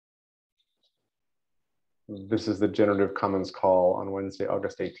This is the Generative Commons call on Wednesday,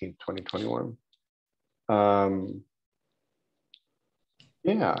 August 18th, 2021.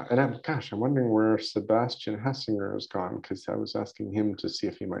 Yeah, and I'm wondering where Sebastian Hessinger has gone, because I was asking him to see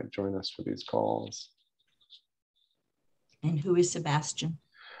if he might join us for these calls. And who is Sebastian?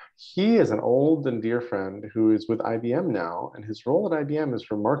 He is an old and dear friend who is with IBM now, and his role at IBM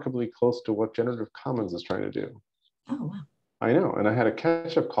is remarkably close to what Generative Commons is trying to do. Oh, wow. I know, and I had a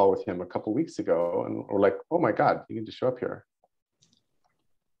catch-up call with him a couple weeks ago, and we're like, oh my God, you need to show up here.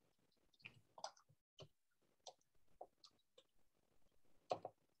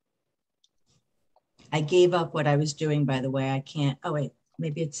 I gave up what I was doing, by the way. I can't, oh wait,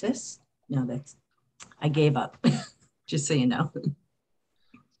 maybe it's this? No, I gave up, just so you know.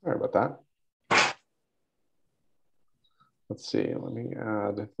 Sorry about that. Let's see, let me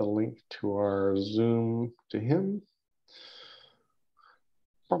add the link to our Zoom to him.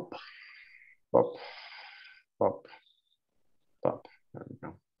 Bump, bump, bump, bump. There we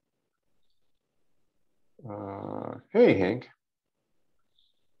go. Hey, Hank.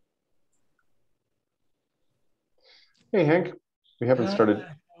 Hey, Hank. We haven't started.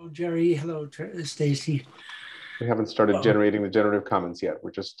 Hello, Jerry. Hello, Stacy. We haven't started generating the Generative Commons yet.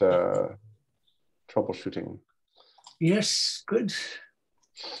 We're just troubleshooting. Yes, good.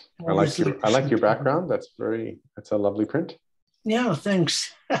 I like your background. That's a lovely print. Yeah,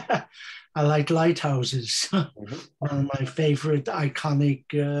 thanks. I like lighthouses. One of my favorite iconic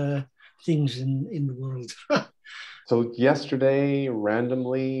things in the world. So yesterday,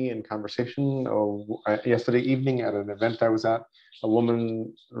 randomly in conversation, yesterday evening at an event I was at, a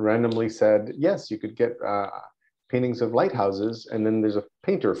woman randomly said, yes, you could get paintings of lighthouses. And then there's a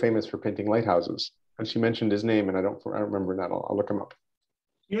painter famous for painting lighthouses. And she mentioned his name, and I don't remember that. I'll look him up.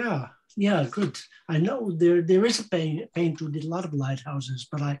 Yeah, good. I know there is a painter who did a lot of lighthouses,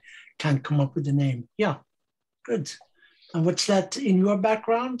 but I can't come up with the name. Yeah, good. And what's that in your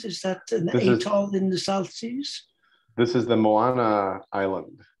background? Is that an atoll in the South Seas? This is the Moana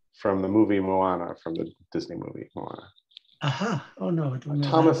Island from the movie Moana, from the Disney movie Moana. Aha. Oh, no, I don't know.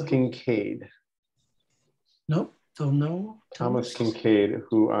 Thomas Kincaid. Nope, don't know. Thomas Kincaid,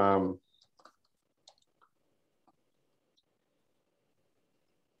 who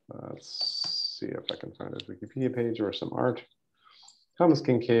let's see if I can find his Wikipedia page or some art. Thomas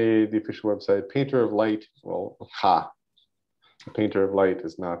Kincaid, the official website, painter of light. Well, the painter of light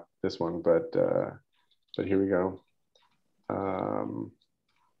is not this one, but here we go.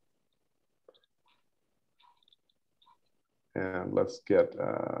 And let's get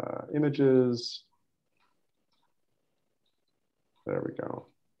images. There we go.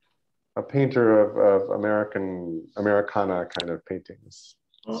 A painter of Americana kind of paintings.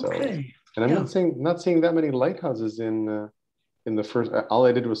 Okay. So, and I'm not seeing that many lighthouses in the first. All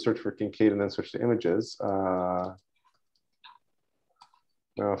I did was search for Kincaid and then switch to images.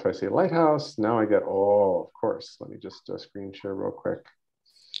 Now, if I say lighthouse, now I get, of course. Let me just screen share real quick.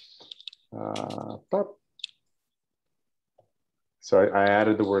 So I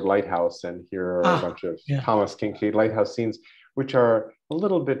added the word lighthouse, and here are a bunch of Thomas Kincaid lighthouse scenes, which are a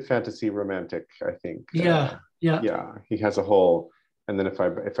little bit fantasy romantic, I think. Yeah. He has a whole, and then if I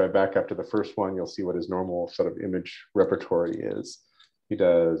back up to the first one, you'll see what his normal sort of image repertory is. He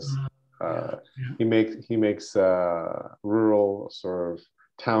does. He makes rural sort of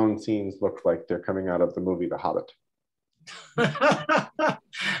town scenes look like they're coming out of the movie The Hobbit.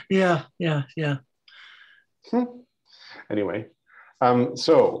 Yeah. Anyway, I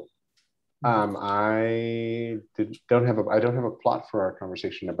don't have a plot for our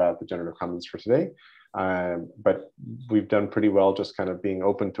conversation about the Generative Commons for today, but we've done pretty well just kind of being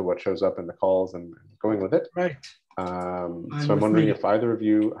open to what shows up in the calls and going with it. Right. So I'm wondering if either of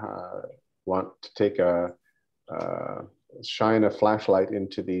you want to take shine a flashlight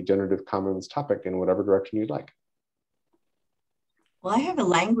into the Generative Commons topic in whatever direction you'd like. Well, I have a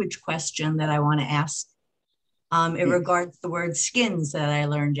language question that I want to ask. It regards the word skins that I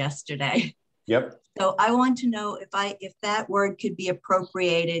learned yesterday. Yep. So I want to know if that word could be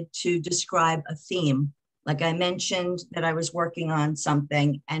appropriated to describe a theme. Like I mentioned that I was working on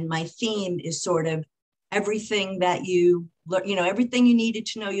something, and my theme is sort of everything that everything you needed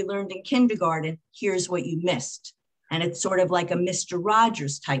to know you learned in kindergarten, here's what you missed. And it's sort of like a Mr.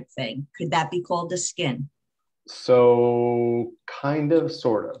 Rogers type thing. Could that be called a skin? So kind of,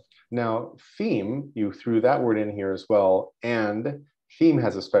 sort of. Now, theme, you threw that word in here as well, and theme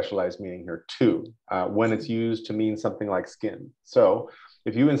has a specialized meaning here too, when it's used to mean something like skin. So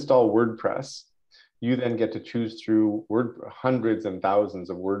if you install WordPress, you then get to choose through hundreds and thousands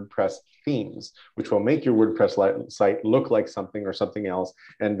of WordPress themes, which will make your WordPress site look like something or something else.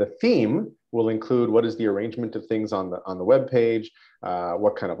 And the theme will include what is the arrangement of things on the web page,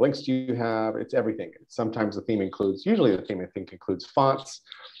 what kind of links do you have? It's everything. Sometimes the theme includes, usually the theme I think includes fonts.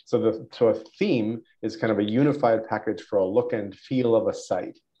 So a theme is kind of a unified package for a look and feel of a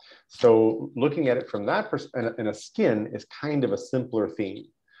site. So looking at it from that perspective, and a skin is kind of a simpler theme.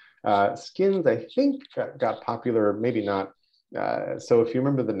 Skins, I think, got popular, maybe not. So if you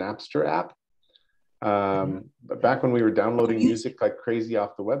remember the Napster app, back when we were downloading music like crazy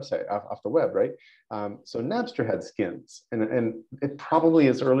off the website, off the web, right? So Napster had skins, and it probably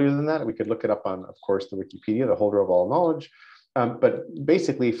is earlier than that. We could look it up on, of course, the Wikipedia, the holder of all knowledge. But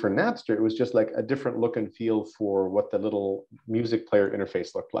basically for Napster, it was just like a different look and feel for what the little music player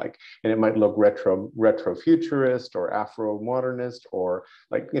interface looked like. And it might look retro futurist or Afro modernist, or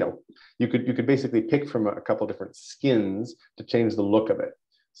like, you know, you could basically pick from a couple different skins to change the look of it.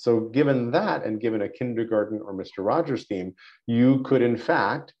 So given that, and given a kindergarten or Mr. Rogers theme, you could in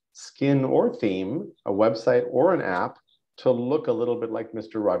fact skin or theme a website or an app to look a little bit like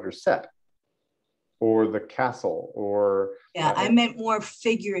Mr. Rogers' set, or the castle, or... Yeah, I meant more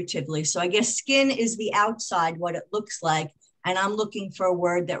figuratively. So I guess skin is the outside, what it looks like, and I'm looking for a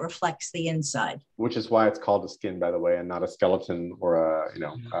word that reflects the inside. Which is why it's called a skin, by the way, and not a skeleton or a, you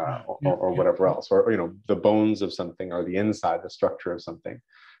know, or whatever else, or, you know, the bones of something, or the inside, the structure of something.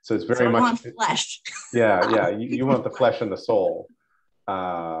 So it's very much... I want flesh. Yeah, you want the flesh and the soul.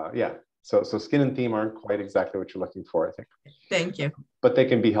 Yeah. So skin and theme aren't quite exactly what you're looking for, I think. Thank you. But they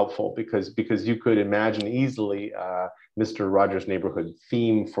can be helpful because you could imagine easily Mr. Rogers' Neighborhood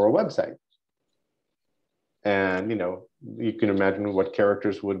theme for a website. And, you know, you can imagine what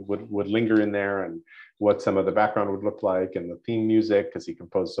characters would linger in there, and what some of the background would look like, and the theme music, because he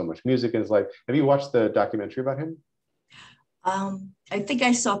composed so much music in his life. Have you watched the documentary about him? I think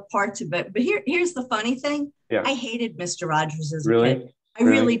I saw parts of it, but here's the funny thing. Yeah. I hated Mr. Rogers as a Really? kid. I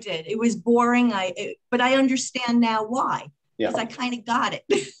really did. It was boring. But I understand now why, because I kind of got it.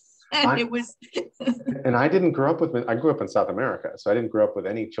 And it was. And I didn't grow up with. I grew up in South America, so I didn't grow up with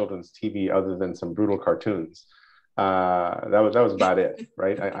any children's TV other than some brutal cartoons. That was about it,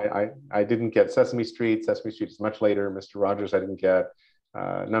 right? I didn't get Sesame Street. Sesame Street is much later. Mr. Rogers, I didn't get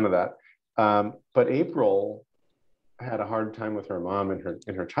none of that. But April had a hard time with her mom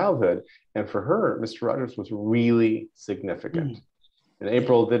in her childhood, and for her, Mr. Rogers was really significant. And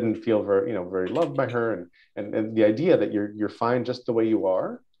April didn't feel very loved by her, and the idea that you're fine just the way you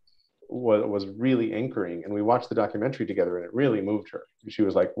are was really anchoring. And we watched the documentary together, and it really moved her. She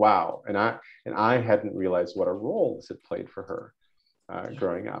was like, "Wow!" And I hadn't realized what a role this had played for her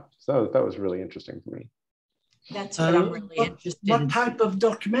growing up. So that was really interesting for me. That's what I'm really interested in. What type of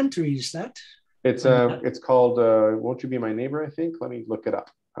documentary is that? It's called "Won't You Be My Neighbor?" I think. Let me look it up.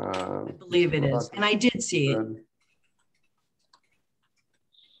 I believe it is, and I did see it.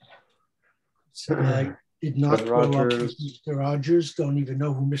 So I did not grow up with Mr. Rogers. Don't even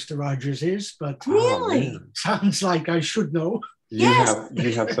know who Mr. Rogers is, but really sounds like I should know. You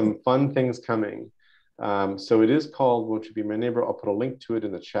have some fun things coming. So it is called "Won't You Be My Neighbor?" I'll put a link to it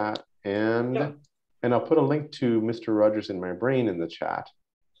in the chat, and I'll put a link to Mr. Rogers in My Brain in the chat.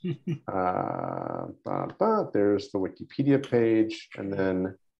 There's the Wikipedia page, and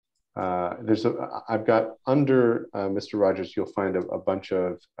then I've got under Mr. Rogers, you'll find a bunch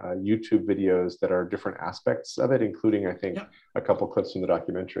of YouTube videos that are different aspects of it, including, I think, a couple clips from the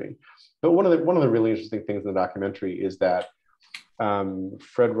documentary. But one of the really interesting things in the documentary is that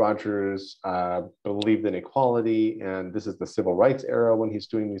Fred Rogers believed in equality, and this is the civil rights era when he's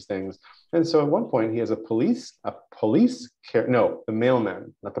doing these things. And so at one point he has the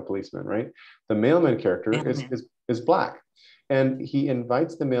mailman, not the policeman, right? The mailman character is black. And he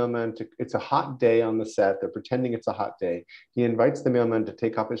invites the mailman it's a hot day on the set. They're pretending it's a hot day. He invites the mailman to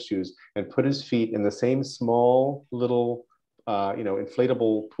take off his shoes and put his feet in the same small little,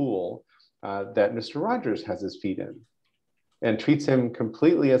 inflatable pool that Mr. Rogers has his feet in, and treats him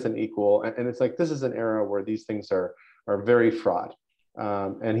completely as an equal. And it's like, this is an era where these things are very fraught.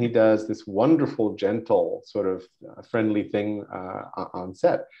 And he does this wonderful, gentle, sort of friendly thing on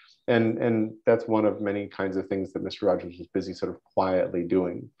set. And that's one of many kinds of things that Mr. Rogers was busy sort of quietly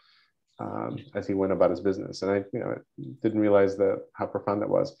doing as he went about his business. And I didn't realize how profound that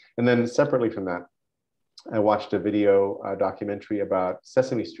was. And then separately from that, I watched a documentary about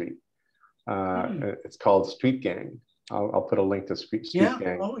Sesame Street. It's called Street Gang. I'll put a link to Street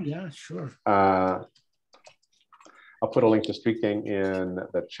Gang. Oh, yeah, sure. I'll put a link to Street Gang in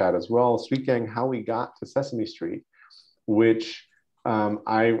the chat as well. Street Gang, How We Got to Sesame Street, which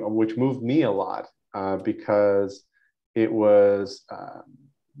moved me a lot because it was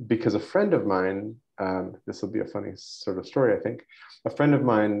because a friend of mine, this will be a funny sort of story, I think. A friend of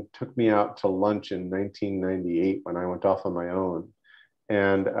mine took me out to lunch in 1998 when I went off on my own.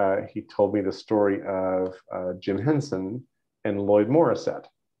 And he told me the story of Jim Henson and Lloyd Morissette.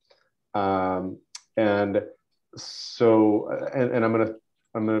 And so, and I'm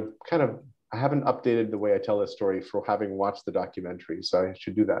gonna kind of, I haven't updated the way I tell this story for having watched the documentary, so I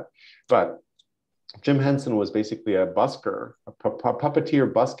should do that. But Jim Henson was basically a busker, a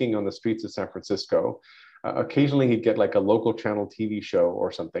puppeteer busking on the streets of San Francisco. Occasionally he'd get like a local channel TV show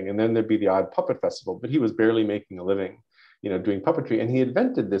or something, and then there'd be the odd puppet festival, but he was barely making a living, doing puppetry. And he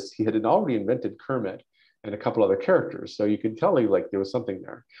invented this, he had already invented Kermit and a couple other characters. So you could tell there was something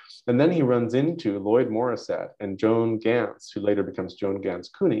there. And then he runs into Lloyd Morissette and Joan Gans, who later becomes Joan Gans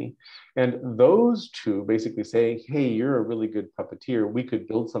Cooney. And those two basically say, hey, you're a really good puppeteer. We could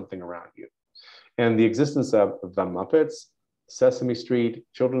build something around you. And the existence of the Muppets, Sesame Street,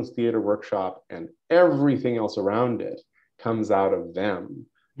 Children's Theater Workshop, and everything else around it comes out of them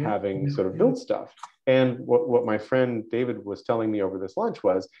having sort of built stuff. And what my friend David was telling me over this lunch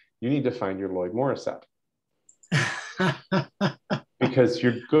was, you need to find your Lloyd Morissette. Because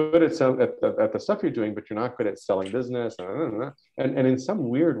you're good at the stuff you're doing, but you're not good at selling business. And in some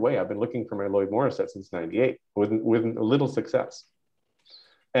weird way, I've been looking for my Lloyd Morissette since '98 with a little success.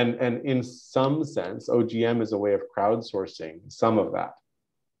 And in some sense, OGM is a way of crowdsourcing some of that,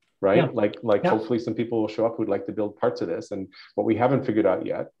 right? Hopefully some people will show up who'd like to build parts of this. And what we really haven't figured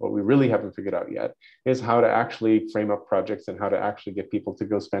out yet, is how to actually frame up projects and how to actually get people to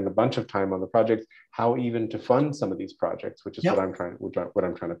go spend a bunch of time on the projects, how even to fund some of these projects, which is what I'm trying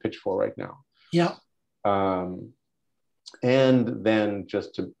to pitch for right now. Yeah. And then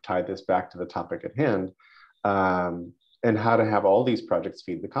just to tie this back to the topic at hand, and how to have all these projects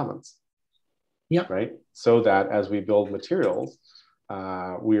feed the commons. Yeah. Right. So that as we build materials,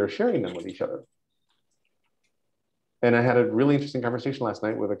 we are sharing them with each other. And I had a really interesting conversation last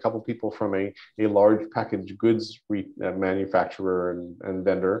night with a couple people from a large packaged goods manufacturer and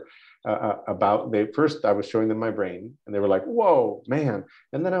vendor about, first I was showing them my brain and they were like, whoa, man.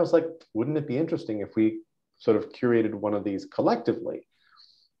 And then I was like, wouldn't it be interesting if we sort of curated one of these collectively?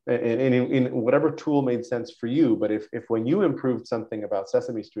 And in whatever tool made sense for you, but if when you improved something about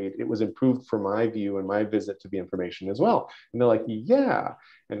Sesame Street, it was improved for my view and my visit to the information as well. And they're like, yeah,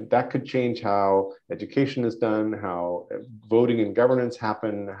 and that could change how education is done, how voting and governance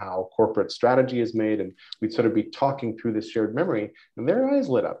happen, how corporate strategy is made. And we'd sort of be talking through this shared memory, and their eyes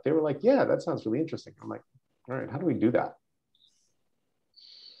lit up. They were like, yeah, that sounds really interesting. I'm like, all right, how do we do that?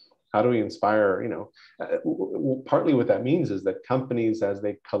 How do we inspire, partly what that means is that companies, as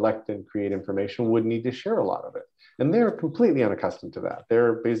they collect and create information, would need to share a lot of it. And they're completely unaccustomed to that.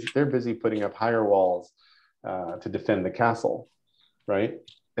 They're busy putting up higher walls to defend the castle, right?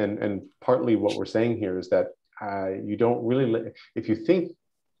 And partly what we're saying here is that you don't really, if you think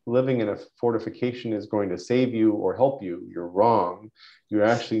living in a fortification is going to save you or help you, you're wrong. You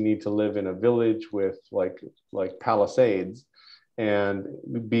actually need to live in a village with like palisades, and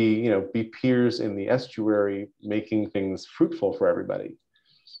be peers in the estuary, making things fruitful for everybody.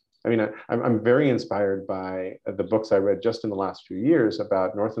 I mean, I'm very inspired by the books I read just in the last few years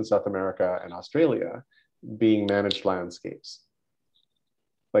about North and South America and Australia being managed landscapes.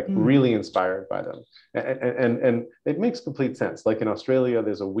 Really inspired by them. And it makes complete sense. Like in Australia,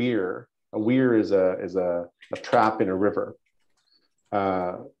 there's a weir. A weir is a trap in a river.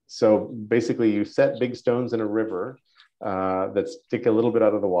 So basically you set big stones in a river that stick a little bit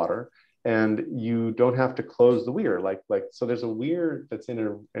out of the water, and you don't have to close the weir. So there's a weir that's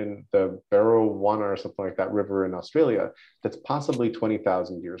in the Barrowana or something like that river in Australia that's possibly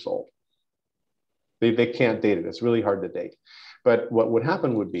 20,000 years old. They can't date it. It's really hard to date. But what would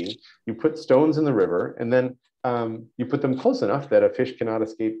happen would be you put stones in the river, and then you put them close enough that a fish cannot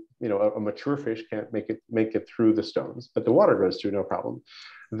escape. A mature fish can't make it through the stones, but the water goes through no problem.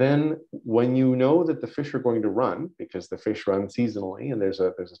 Then when you know that the fish are going to run, because the fish run seasonally and there's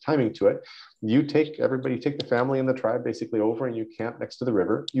a timing to it, you take the family and the tribe basically over and you camp next to the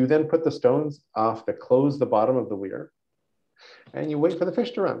river. You then put the stones off that close the bottom of the weir, and you wait for the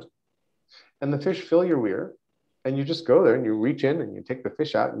fish to run. And the fish fill your weir, and you just go there and you reach in and you take the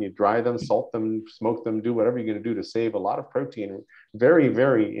fish out and you dry them, salt them, smoke them, do whatever you're going to do to save a lot of protein very,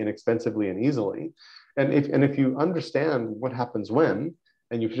 very inexpensively and easily. And if you understand what happens when,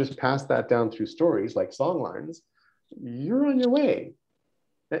 and you just pass that down through stories like songlines, you're on your way.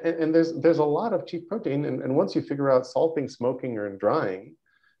 And there's a lot of cheap protein. And once you figure out salting, smoking, or drying,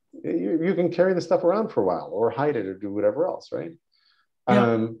 you can carry the stuff around for a while or hide it or do whatever else, right?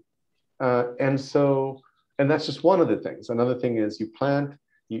 Yeah. And that's just one of the things. Another thing is you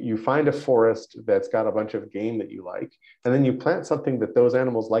find a forest that's got a bunch of game that you like, and then you plant something that those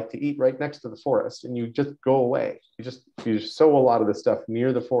animals like to eat right next to the forest, and you just go away. You sow a lot of the stuff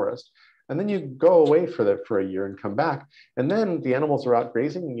near the forest, and then you go away for a year and come back, and then the animals are out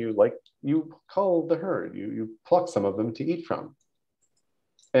grazing, and you cull the herd, you pluck some of them to eat from.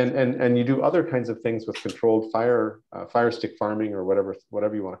 And you do other kinds of things with controlled fire stick farming, or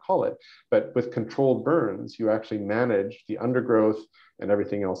whatever you want to call it. But with controlled burns, you actually manage the undergrowth and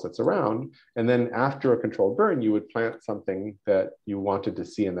everything else that's around. And then after a controlled burn, you would plant something that you wanted to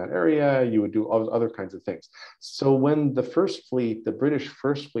see in that area. You would do other kinds of things. So when the British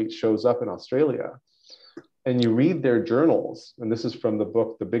First Fleet shows up in Australia, and you read their journals, and this is from the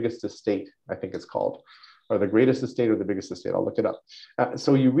book, The Biggest Estate, I think it's called, or The Greatest Estate or The Biggest Estate, I'll look it up.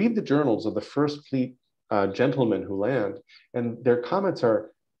 So you read the journals of the First Fleet gentlemen who land, and their comments are,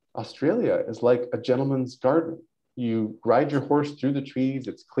 Australia is like a gentleman's garden. You ride your horse through the trees,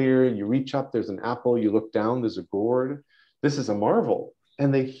 it's clear, you reach up, there's an apple, you look down, there's a gourd. This is a marvel.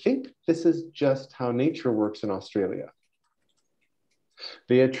 And they think this is just how nature works in Australia.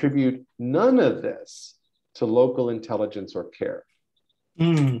 They attribute none of this to local intelligence or care.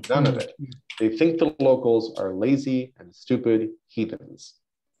 None of it. They think the locals are lazy and stupid heathens,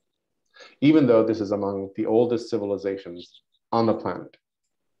 even though this is among the oldest civilizations on the planet.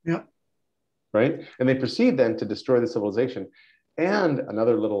 Yeah. Right? And they proceed then to destroy the civilization. And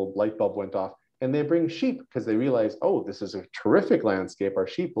another little light bulb went off, and they bring sheep because they realize, oh, this is a terrific landscape. Our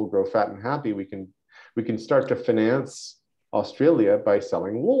sheep will grow fat and happy. We can start to finance Australia by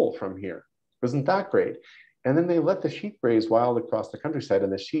selling wool from here. Isn't that great? And then they let the sheep graze wild across the countryside,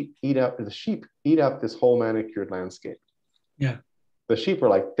 and the sheep eat up this whole manicured landscape. Yeah. The sheep are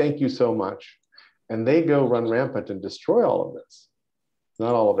like, thank you so much. And they go run rampant and destroy all of this.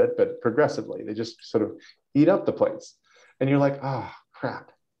 Not all of it, but progressively. They just sort of eat up the place. And you're like, oh,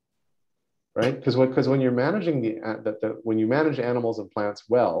 crap. Right? Because when you're managing when you manage animals and plants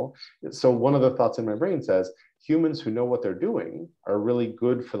well, so one of the thoughts in my brain says, humans who know what they're doing are really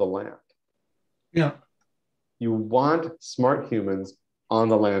good for the land. Yeah. You want smart humans on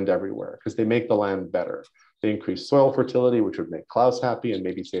the land everywhere because they make the land better. They increase soil fertility, which would make Klaus happy and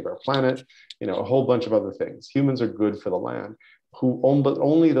maybe save our planet, a whole bunch of other things. Humans are good for the land, but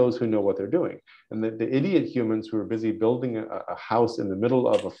only those who know what they're doing. And the idiot humans who are busy building a house in the middle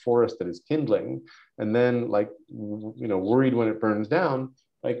of a forest that is kindling, and then worried when it burns down,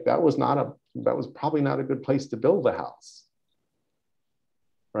 that was probably not a good place to build a house,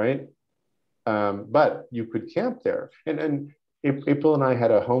 right? But you could camp there. And April and I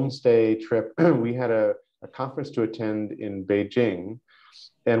had a homestay trip. We had a conference to attend in Beijing.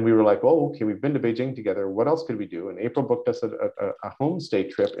 And we were like, oh, okay, we've been to Beijing together. What else could we do? And April booked us a homestay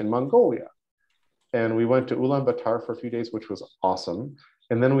trip in Mongolia. And we went to Ulaanbaatar for a few days, which was awesome.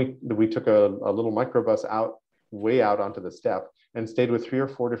 And then we took a little microbus way out onto the steppe and stayed with 3 or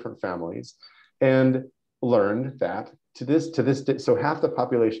 4 different families and learned that to this day, so half the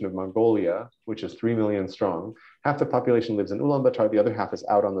population of Mongolia, which is 3 million strong, half the population lives in Ulaanbaatar, the other half is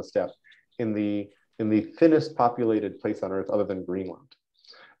out on the steppe in the thinnest populated place on earth other than Greenland.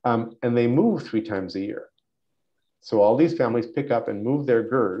 And they move 3 times a year. So all these families pick up and move their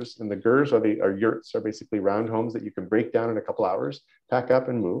gurs, and the gurs are yurts, are basically round homes that you can break down in a couple hours, pack up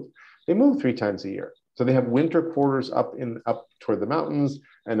and move. They move 3 times a year. So they have winter quarters up toward the mountains,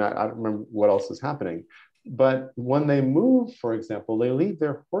 and I don't remember what else is happening. But when they move, for example, they leave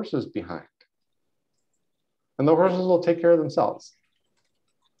their horses behind. And the horses will take care of themselves.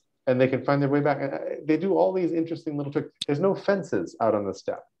 And they can find their way back. They do all these interesting little tricks. There's no fences out on the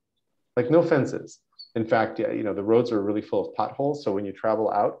steppe, no fences. In fact, the roads are really full of potholes. So when you travel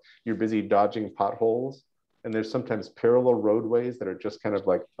out, you're busy dodging potholes. And there's sometimes parallel roadways that are just kind of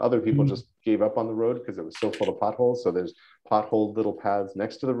like other people just gave up on the road because it was so full of potholes. So there's potholed little paths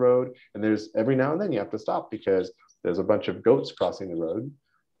next to the road. And there's every now and then you have to stop because there's a bunch of goats crossing the road.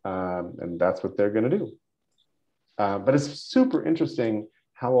 And that's what they're going to do. But it's super interesting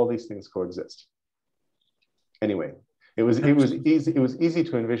how all these things coexist. Anyway, it was easy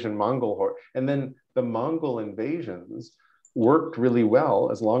to envision Mongol horror. And then the Mongol invasions worked really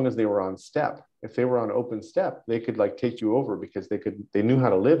well as long as they were on steppe. If they were on open steppe, they could take you over because they knew how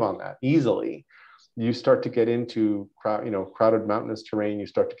to live on that easily. You start to get into crowded mountainous terrain, you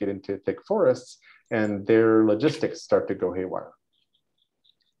start to get into thick forests, and their logistics start to go haywire.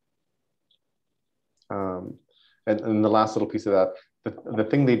 And the last little piece of that, the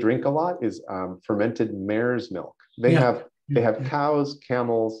thing they drink a lot is fermented mare's milk. They have cows,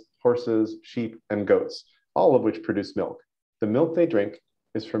 camels, horses, sheep, and goats, all of which produce milk. The milk they drink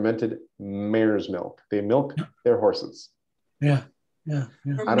is fermented mare's milk. They milk their horses. Yeah, yeah,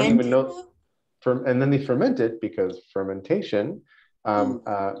 yeah. I don't even Fermented know. milk? And then they ferment it because fermentation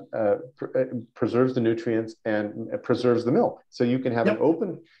preserves the nutrients and preserves the milk. So you can have Yep.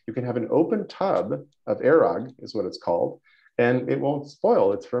 an open tub of arag, is what it's called, and it won't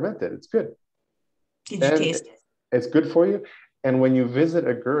spoil. It's fermented. It's good. Did you And taste it? it's good for you. And when you visit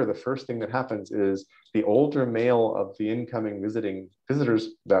a gur, the first thing that happens is the older male of the incoming visitors,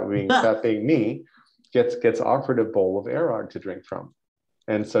 that being me, gets offered a bowl of arag to drink from.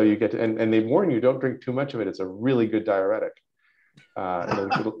 And so you get to, and they warn you, don't drink too much of it. It's a really good diuretic.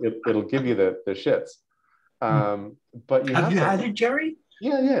 It'll give you the shits. But you Have you to, had it, Jerry?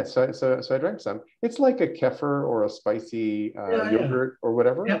 yeah. So I drank some. It's like a kefir or a spicy yogurt or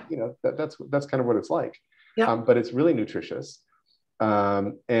whatever. Yeah. You know, that's kind of what it's like. Yeah. But it's really nutritious.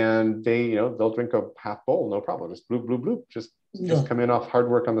 And they'll drink a half bowl, no problem. Just bloop, bloop, bloop. Just come in off hard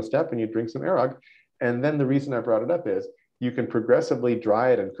work on the step and you drink some arag. And then the reason I brought it up is you can progressively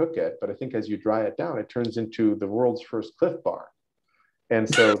dry it and cook it. But I think as you dry it down, it turns into the world's first Cliff Bar. And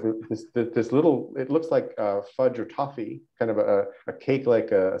so this little, it looks like fudge or toffee, kind of a cake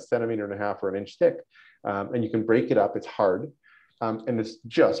like a centimeter and a half or an inch thick. And you can break it up. It's hard. And it's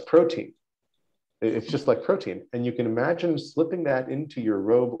just protein. It's just like protein. And you can imagine slipping that into your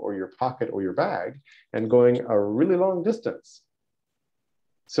robe or your pocket or your bag and going a really long distance.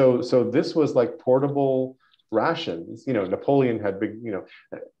 So this was like portable rations. You know, Napoleon had big,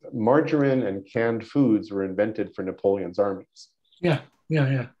 margarine and canned foods were invented for Napoleon's armies. Yeah.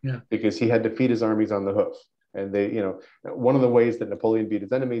 Because he had to feed his armies on the hoof. And they, one of the ways that Napoleon beat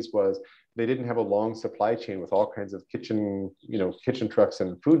his enemies was they didn't have a long supply chain with all kinds of kitchen trucks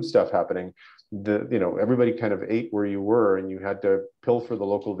and food stuff happening. Everybody kind of ate where you were, and you had to pilfer the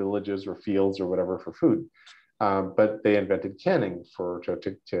local villages or fields or whatever for food. But they invented canning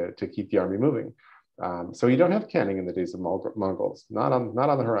to keep the army moving. So you don't have canning in the days of Mongols, not on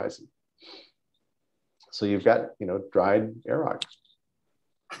the horizon. So you've got dried arag.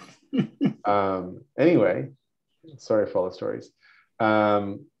 Anyway, sorry for all the stories.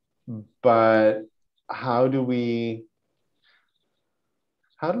 But how do we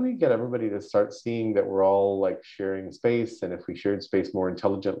get everybody to start seeing that we're all like sharing space, and if we shared space more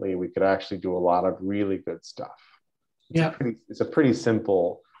intelligently, we could actually do a lot of really good stuff. It's a pretty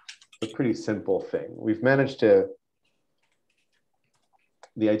simple thing. We've managed to,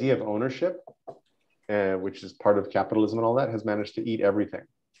 the idea of ownership, which is part of capitalism and all that, has managed to eat everything.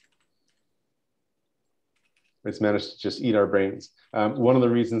 It's managed to just eat our brains. One of the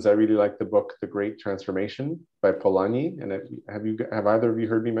reasons I really like the book, The Great Transformation by Polanyi, and have either of you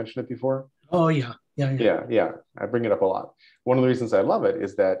heard me mention it before? Oh, yeah. I bring it up a lot. One of the reasons I love it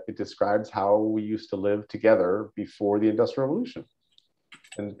is that it describes how we used to live together before the Industrial Revolution.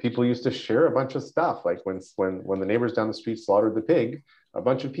 And people used to share a bunch of stuff. Like when the neighbors down the street slaughtered the pig, a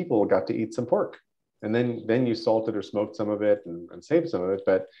bunch of people got to eat some pork. And then you salted or smoked some of it and saved some of it.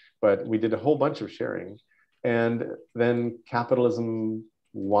 But we did a whole bunch of sharing. And then capitalism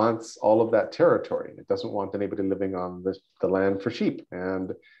wants all of that territory. It doesn't want anybody living on the land for sheep.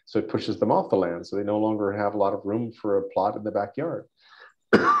 And so it pushes them off the land. So they no longer have a lot of room for a plot in the backyard,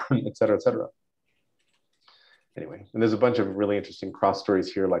 et cetera, et cetera. Anyway, and there's a bunch of really interesting cross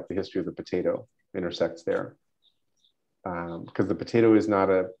stories here, like the history of the potato intersects there. Because the potato is not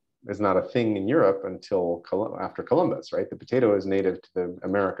a thing in Europe until after Columbus, right? The potato is native to the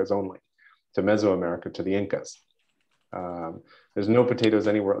Americas only, to Mesoamerica, to the Incas. There's no potatoes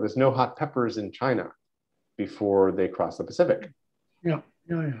anywhere. There's no hot peppers in China before they cross the Pacific. Yeah.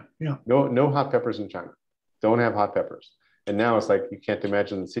 No hot peppers in China. Don't have hot peppers. And now it's like you can't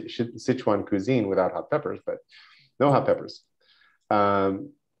imagine Sichuan cuisine without hot peppers, but no hot peppers.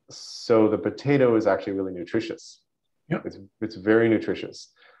 So the potato is actually really nutritious. Yep. It's very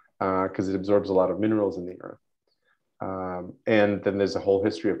nutritious because it absorbs a lot of minerals in the earth. And then there's a whole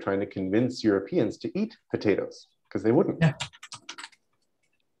history of trying to convince Europeans to eat potatoes because they wouldn't. Yeah.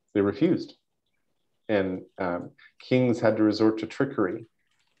 They refused. And kings had to resort to trickery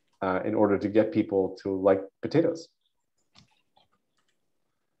in order to get people to like potatoes.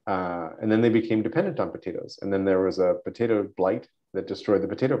 And then they became dependent on potatoes. And then there was a potato blight that destroyed the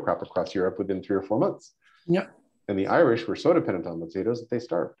potato crop across Europe within 3 or 4 months. Yeah. And the Irish were so dependent on potatoes that they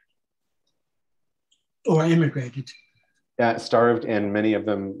starved. Or immigrated. Starved, and many of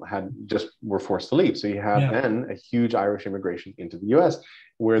them were forced to leave. So you have then a huge Irish immigration into the US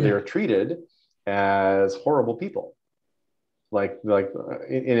where they're treated as horrible people. Like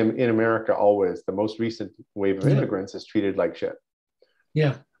in America, always the most recent wave of immigrants is treated like shit.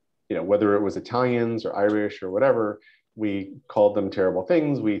 Yeah. Whether it was Italians or Irish or whatever, we called them terrible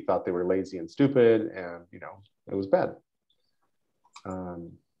things. We thought they were lazy and stupid, and it was bad.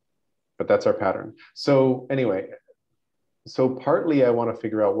 But that's our pattern. So anyway, so partly I want to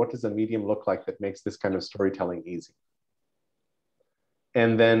figure out, what does a medium look like that makes this kind of storytelling easy?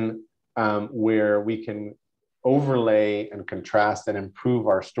 And then where we can overlay and contrast and improve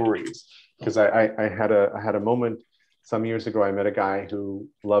our stories. Because I had a moment some years ago. I met a guy who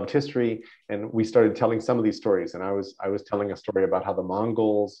loved history, and we started telling some of these stories. And I was telling a story about how the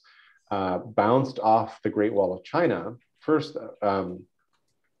Mongols bounced off the Great Wall of China first.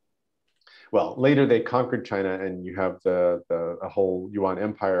 Well, later they conquered China, and you have the whole Yuan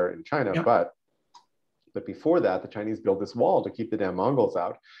Empire in China. Yeah. But before that, the Chinese built this wall to keep the damn Mongols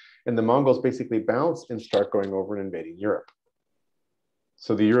out. And the Mongols basically bounce and start going over and invading Europe.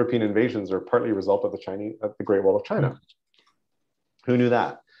 So the European invasions are partly a result of the Great Wall of China. Who knew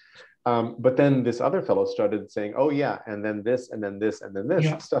that? But then this other fellow started saying, oh yeah, and then this, and then this, and then this,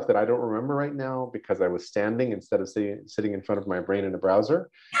 Yeah. stuff that I don't remember right now because I was standing instead of sitting in front of my brain in a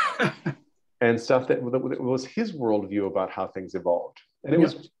browser, and stuff that was his worldview about how things evolved. And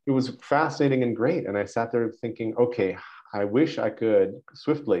it was fascinating and great. And I sat there thinking, okay, I wish I could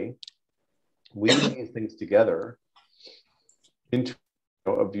swiftly weave these things together into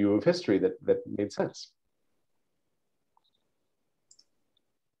a view of history that made sense.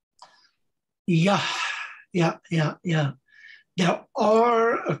 Yeah. There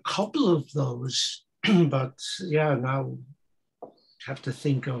are a couple of those, but yeah, now have to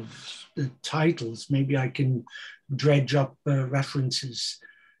think of the titles. Maybe I can dredge up references.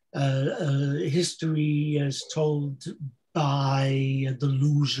 History as told by the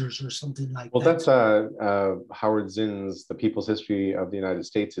losers or something like well, that. Well, that's Howard Zinn's The People's History of the United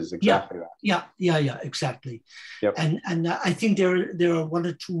States is exactly that. Yeah, exactly. Yep. And I think there are one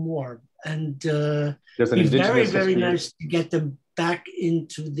or two more. And there's an it's very, indigenous very history. nice to get them back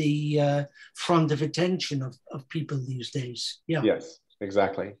into the front of attention of people these days. Yeah. Yes,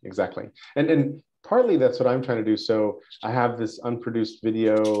 exactly. And partly that's what I'm trying to do. So I have this unproduced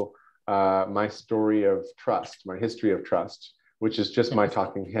video, my story of trust, my history of trust, which is just my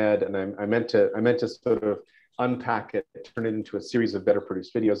talking head. And I meant to sort of unpack it, turn it into a series of better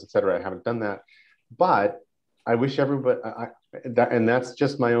produced videos, et cetera. I haven't done that, but I wish everybody, and that's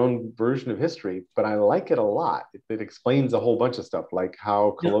just my own version of history, but I like it a lot. It explains a whole bunch of stuff, like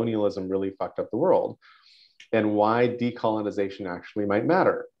how colonialism really fucked up the world and why decolonization actually might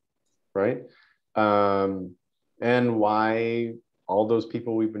matter, right? And why all those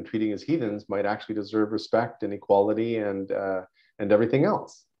people we've been treating as heathens might actually deserve respect and equality and everything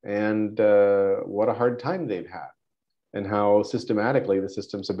else. And what a hard time they've had, and how systematically the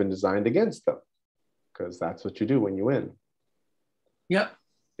systems have been designed against them, because that's what you do when you win. Yeah.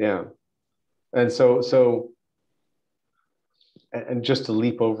 And and just to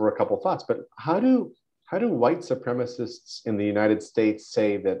leap over a couple thoughts, but how do white supremacists in the United States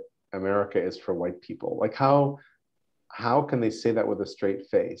say that America is for white people? Like how can they say that with a straight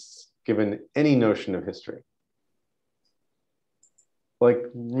face, given any notion of history? Like,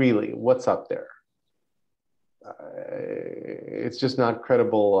 really, what's up there? It's just not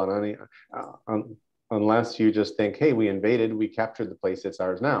credible on any, unless you just think, hey, we invaded, we captured the place, it's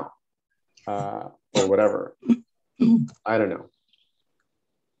ours now, or whatever. I don't know.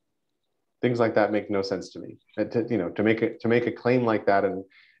 Things like that make no sense to me. To make a claim like that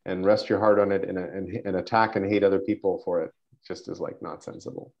and rest your heart on it and attack and hate other people for it just is like not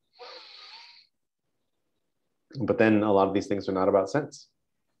sensible. But then a lot of these things are not about sense,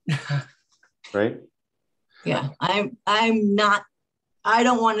 right? Yeah, I'm not. I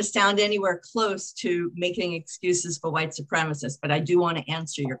don't want to sound anywhere close to making excuses for white supremacists, but I do want to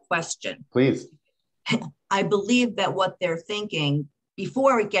answer your question. Please. I believe that what they're thinking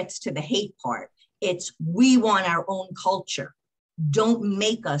before it gets to the hate part, it's we want our own culture. Don't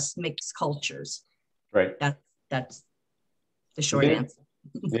make us mix cultures. Right. That's the short answer.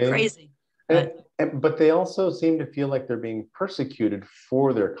 Crazy. But they also seem to feel like they're being persecuted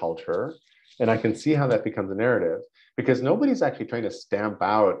for their culture. And I can see how that becomes a narrative, because nobody's actually trying to stamp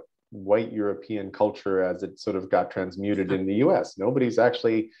out white European culture as it sort of got transmuted in the US. Nobody's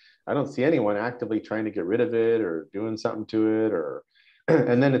actually, I don't see anyone actively trying to get rid of it or doing something to it, or,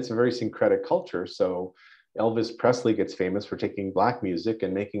 and then it's a very syncretic culture. So Elvis Presley gets famous for taking Black music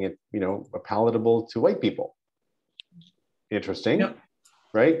and making it, palatable to white people. Interesting,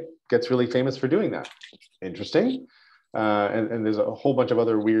 right? Gets really famous for doing that. Interesting. And there's a whole bunch of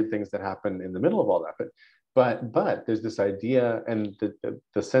other weird things that happen in the middle of all that. But there's this idea, and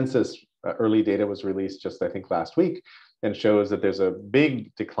the census early data was released just, I think, last week, and shows that there's a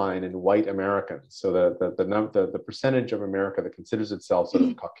big decline in white Americans. So the percentage of America that considers itself sort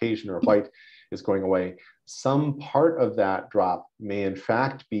of Caucasian or white is going away. Some part of that drop may in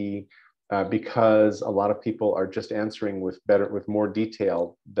fact be because a lot of people are just answering with more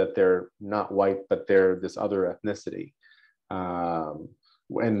detail that they're not white, but they're this other ethnicity.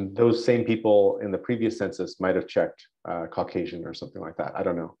 And those same people in the previous census might have checked Caucasian or something like that. I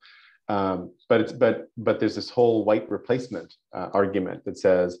don't know. But there's this whole white replacement argument that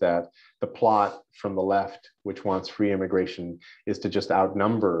says that the plot from the left, which wants free immigration, is to just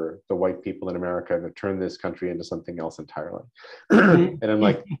outnumber the white people in America and to turn this country into something else entirely. And I'm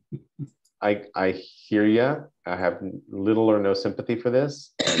like, I hear you. I have little or no sympathy for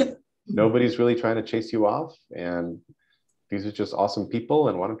this. And nobody's really trying to chase you off. And these are just awesome people.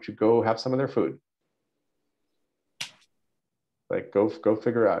 And why don't you go have some of their food? Like go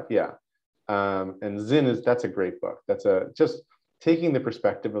figure out. Yeah. And Zinn that's a great book. That's just taking the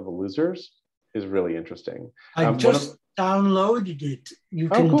perspective of the losers is really interesting. I just downloaded it. You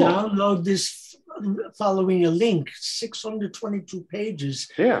can download this following a link, 622 pages.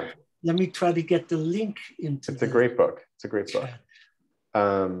 Yeah. Let me try to get the link into It's a great book. It's a great book.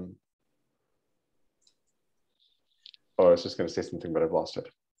 I was just going to say something, but I've lost it.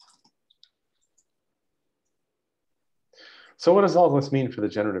 So what does all this mean for the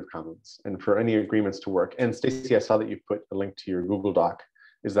generative commons and for any agreements to work? And Stacey, I saw that you put a link to your Google Doc.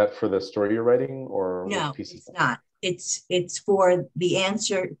 Is that for the story you're writing, or no? It's not. It's for the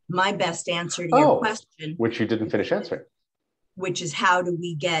answer, my best answer to your question, which you didn't finish answering. Which is how do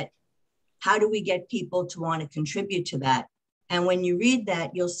we get people to want to contribute to that? And when you read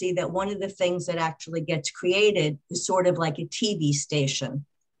that, you'll see that one of the things that actually gets created is sort of like a TV station.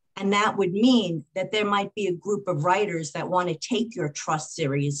 And that would mean that there might be a group of writers that want to take your trust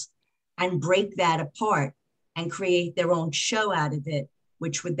series and break that apart and create their own show out of it,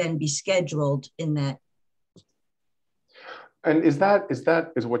 which would then be scheduled in that. And is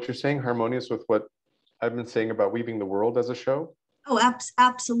what you're saying harmonious with what I've been saying about Weaving the World as a show? Oh,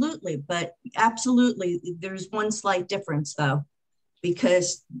 absolutely. But absolutely. There's one slight difference, though,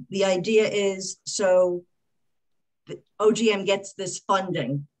 because the idea is, so the OGM gets this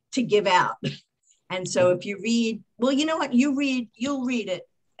funding to give out. And so if you read, well, you know what, you'll read it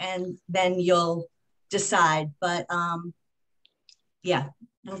and then you'll decide. But yeah,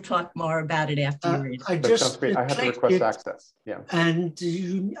 we'll talk more about it after you read it. That sounds great. I have to request access. Yeah. And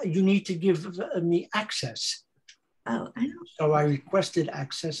you need to give me access. Oh, I don't. So I requested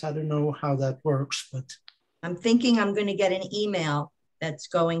access. I don't know how that works, but I'm thinking I'm going to get an email that's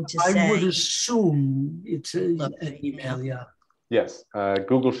going to say. I would assume it's an email, yeah. Yes,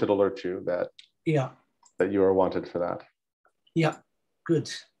 Google should alert you that you are wanted for that. Yeah, good.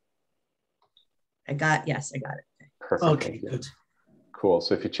 I got it. Perfect. Okay, good. Cool.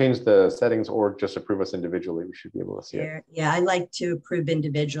 So if you change the settings or just approve us individually, we should be able to see it. Yeah, I like to approve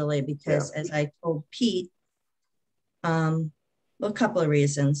individually because as I told Pete, well, a couple of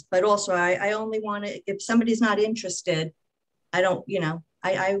reasons, but also I only want to, if somebody's not interested, I don't,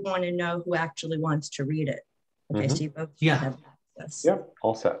 I want to know who actually wants to read it. Okay, so you both have access. Yep,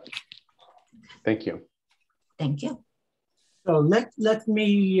 all set. Thank you. Thank you. So let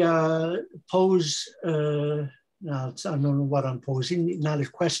me pose, now I don't know what I'm posing, not a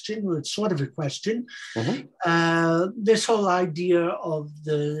question, it's sort of a question. This whole idea of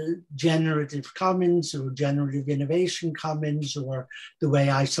the generative commons or generative innovation commons, or the way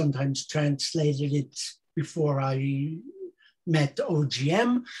I sometimes translated it before I met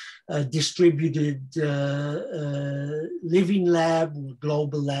OGM, distributed living lab or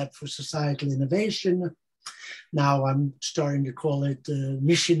global lab for societal innovation. Now I'm starting to call it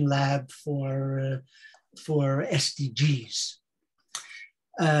mission lab for SDGs.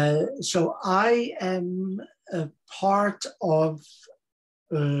 So I am a part of,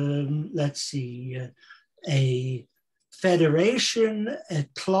 let's see, a federation, a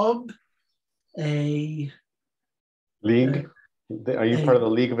club, a league. Are you part of the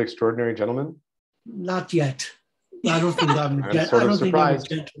League of Extraordinary Gentlemen? Not yet. I don't think I'm a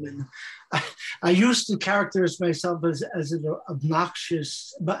gentleman. I used to characterize myself as an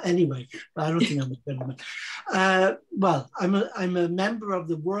obnoxious, but anyway, I don't think I'm a gentleman. Well, I'm a member of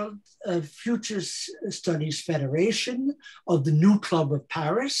the World Future Studies Federation, of the New Club of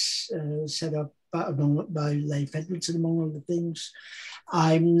Paris, set up by Leif Edmondson, among other things.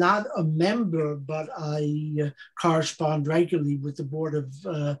 I'm not a member, but I correspond regularly with the board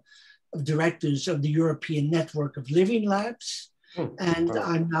of directors of the European Network of Living Labs. And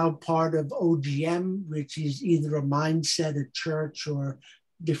I'm now part of OGM, which is either a mindset, a church, or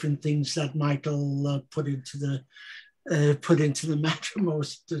different things that Michael put into put into the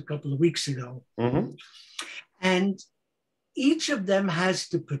Mattermost a couple of weeks ago. Mm-hmm. And each of them has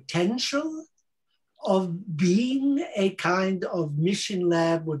the potential of being a kind of mission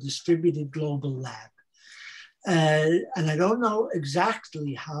lab or distributed global lab. And I don't know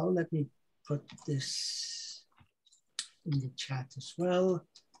exactly how. Let me put this in the chat as well.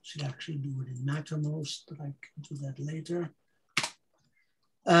 Should actually do it in Mattermost, but I can do that later.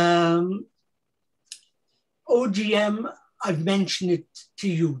 OGM, I've mentioned it to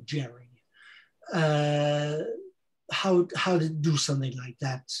you, Jerry. How to do something like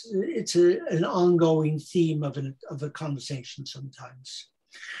that. It's an ongoing theme of a conversation sometimes.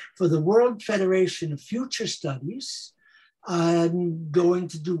 For the World Federation of Future Studies, I'm going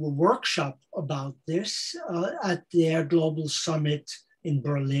to do a workshop about this at their global summit in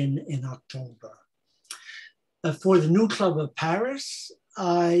Berlin in October. For the New Club of Paris,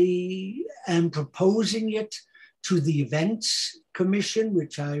 I am proposing it to the Events Commission,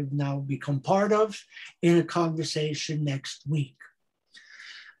 which I've now become part of, in a conversation next week.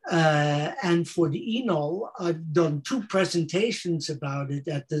 And for the ENOL, I've done 2 presentations about it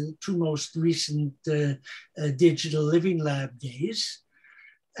at the 2 most recent Digital Living Lab days.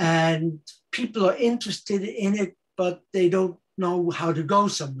 And people are interested in it, but they don't know how to go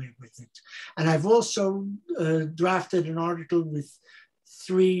somewhere with it. And I've also drafted an article with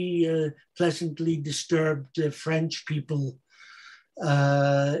 3 pleasantly disturbed French people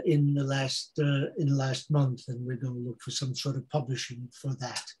in the last month, and we're going to look for some sort of publishing for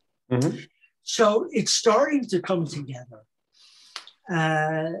that. Mm-hmm. So it's starting to come together.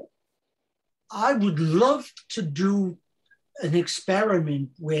 I would love to do an experiment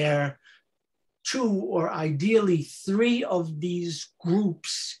where 2 or ideally 3 of these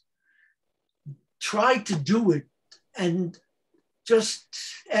groups try to do it and just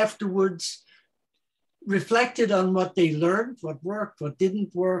afterwards reflected on what they learned, what worked, what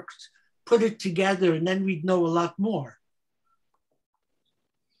didn't work, put it together, and then we'd know a lot more.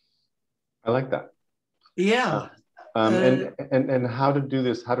 I like that. Yeah. And how to do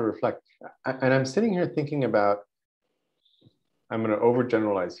this, how to reflect. And I'm sitting here thinking about, I'm going to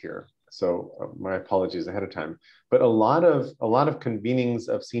overgeneralize here, so my apologies ahead of time. But a lot of convenings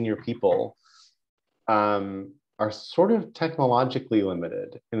of senior people are sort of technologically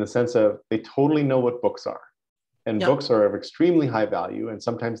limited in the sense of they totally know what books are. And books are of extremely high value. And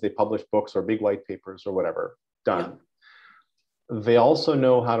sometimes they publish books or big white papers or whatever, done. They also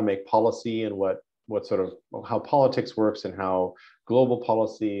know how to make policy and what sort of, how politics works and how global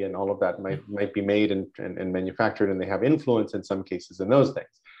policy and all of that might be made and manufactured. And they have influence in some cases in those things.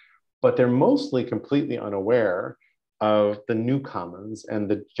 But they're mostly completely unaware of the new commons and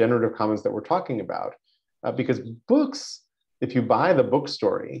the generative commons that we're talking about. Because books, if you buy the book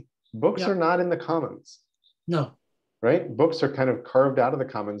story, books are not in the commons. No. Right? Books are kind of carved out of the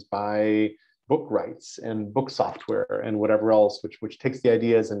commons by book rights and book software and whatever else, which takes the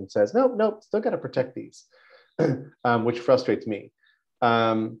ideas and says, nope, still got to protect these, which frustrates me.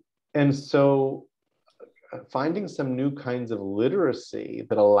 And so finding some new kinds of literacy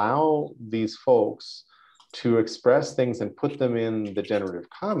that allow these folks to express things and put them in the generative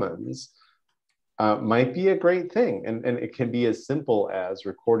commons might be a great thing. And it can be as simple as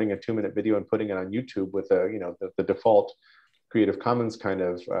recording a 2-minute video and putting it on YouTube with the default Creative Commons kind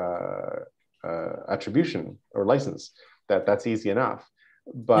of attribution or license. That's easy enough.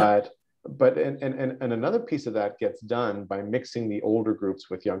 But another piece of that gets done by mixing the older groups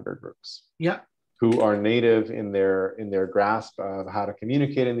with younger groups. Who are native in their grasp of how to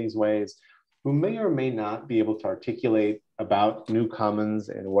communicate in these ways, who may or may not be able to articulate about new commons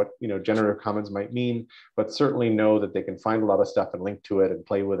and what generative commons might mean, but certainly know that they can find a lot of stuff and link to it and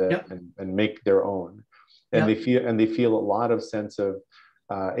play with it and make their own. And they feel a lot of sense of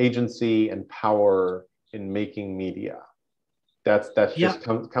agency and power in making media. That's just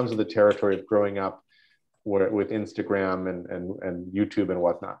comes with the territory of growing up with Instagram and YouTube and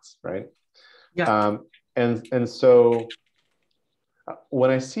whatnots, right? And so when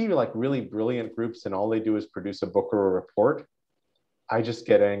I see like really brilliant groups and all they do is produce a book or a report, I just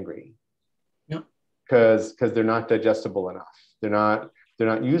get angry. Because they're not digestible enough. They're not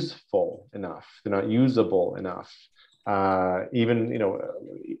useful enough. They're not usable enough.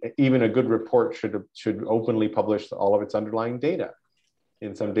 Even a good report should openly publish all of its underlying data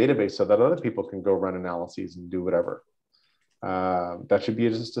in some database so that other people can go run analyses and do whatever. That should be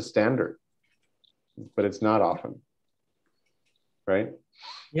just a standard, but it's not often. Right?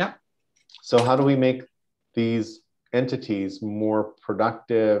 So how do we make these entities more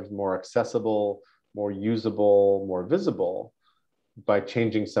productive, more accessible, more usable, more visible by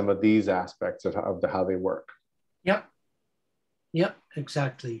changing some of these aspects of how they work? Yeah,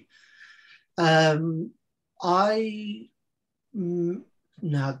 exactly. Um, I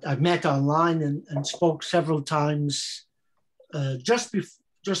now I've met online and spoke several times just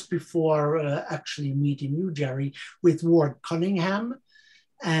before actually meeting you, Jerry, with Ward Cunningham,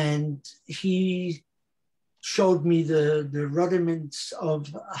 and he showed me the rudiments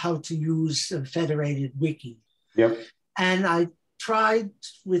of how to use a federated wiki. Yep. And I tried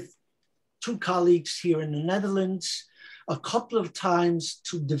with two colleagues here in the Netherlands a couple of times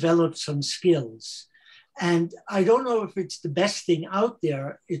to develop some skills. And I don't know if it's the best thing out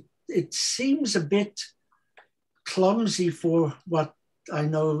there. It seems a bit clumsy for what I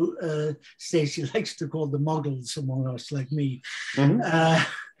know Stacey likes to call the muggles among us, like me. Mm-hmm.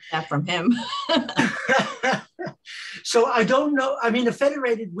 That from him. So I don't know. I mean, a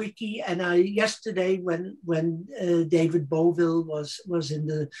federated wiki, and yesterday when David Boville was in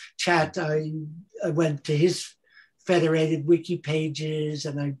the chat, I went to his federated wiki pages,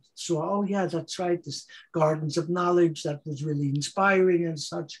 and I saw, oh yeah, that's right, this Gardens of Knowledge, that was really inspiring and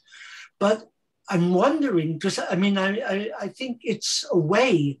such. But I'm wondering, because I mean, I think it's a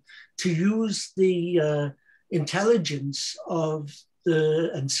way to use the intelligence of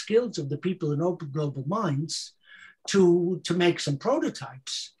and skills of the people in Open Global Minds to make some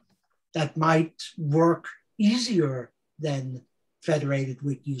prototypes that might work easier than federated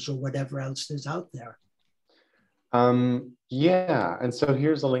wikis or whatever else is out there. Yeah, and so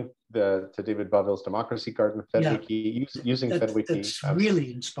here's a link to David Boville's Democracy Garden FedWiki, using FedWiki. That's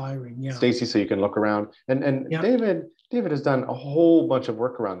really inspiring, yeah. Stacey, so you can look around. And yeah. David has done a whole bunch of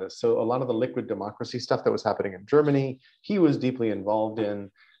work around this. So a lot of the liquid democracy stuff that was happening in Germany, he was deeply involved in.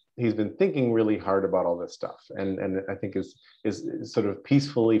 He's been thinking really hard about all this stuff, and I think is sort of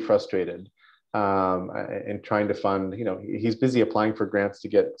peacefully frustrated and trying to fund. You know, he's busy applying for grants to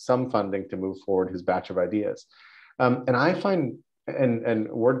get some funding to move forward his batch of ideas. And I find, and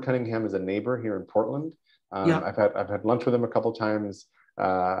Ward Cunningham is a neighbor here in Portland. I've had lunch with him a couple times.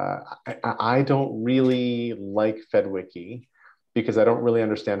 I don't really like FedWiki because I don't really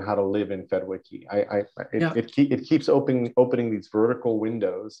understand how to live in FedWiki. It keeps opening these vertical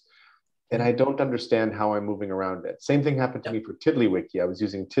windows, and I don't understand how I'm moving around it. Same thing happened to me for TiddlyWiki. I was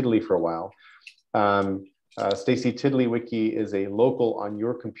using Tiddly for a while. Stacey, TiddlyWiki is a local on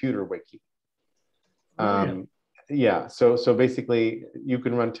your computer wiki. Yeah, so basically you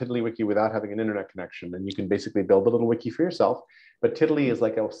can run TiddlyWiki without having an internet connection, and you can basically build a little wiki for yourself. But Tiddly is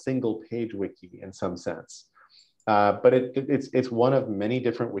like a single page wiki in some sense. But it's one of many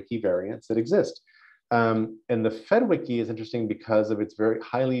different wiki variants that exist. And the FedWiki is interesting because of its very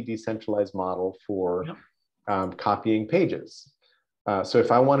highly decentralized model for copying pages. So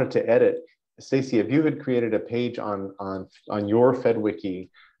if I wanted to edit, Stacey, if you had created a page on your FedWiki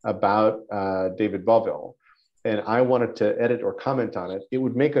about David Boville, and I wanted to edit or comment on it, it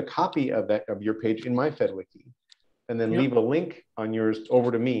would make a copy of your page in my FedWiki, and then leave a link on yours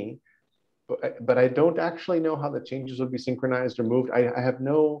over to me. But I don't actually know how the changes would be synchronized or moved. I have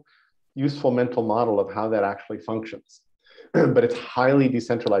no useful mental model of how that actually functions. But it's highly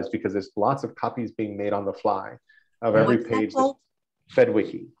decentralized because there's lots of copies being made on the fly of every page.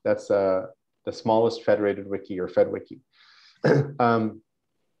 FedWiki. That's the smallest federated wiki, or FedWiki.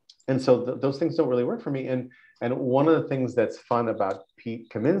 And so those things don't really work for me. And one of the things that's fun about Pete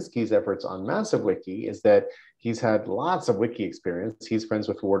Kaminsky's efforts on Massive Wiki is that he's had lots of wiki experience. He's friends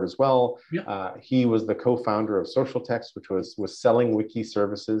with Ward as well. He was the co-founder of Social Text, which was selling wiki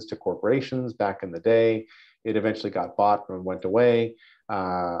services to corporations back in the day. It eventually got bought and went away.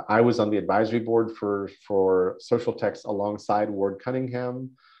 I was on the advisory board for Social Text alongside Ward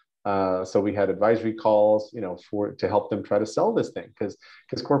Cunningham. So we had advisory calls, to help them try to sell this thing, because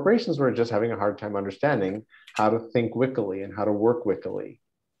corporations were just having a hard time understanding how to think wikily and how to work wikily,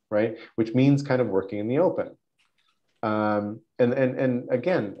 right? Which means kind of working in the open. And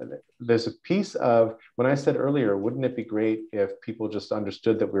again, there's a piece of, when I said earlier, wouldn't it be great if people just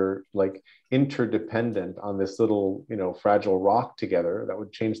understood that we're like interdependent on this little, fragile rock together, that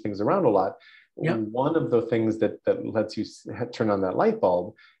would change things around a lot. One of the things that lets you turn on that light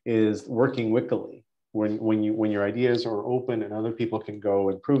bulb is working wikily. When your ideas are open and other people can go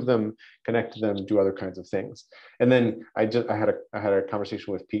improve them, connect to them, do other kinds of things. And then I had a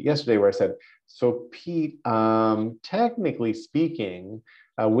conversation with Pete yesterday where I said, so Pete, technically speaking,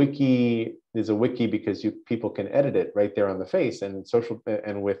 a wiki is a wiki because people can edit it right there on the face, and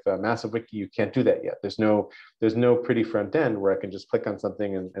with Massive Wiki you can't do that yet. There's no pretty front end where I can just click on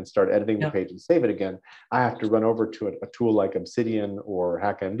something and start editing the page and save it again. I have to run over to a tool like Obsidian or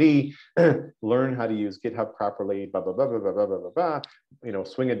HackMD, learn how to use GitHub properly, blah blah blah blah blah blah blah blah.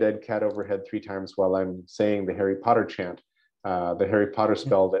 Swing a dead cat overhead 3 times while I'm saying the Harry Potter chant the Harry Potter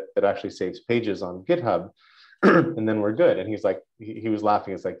spell that actually saves pages on GitHub, and then we're good. And he's like, he was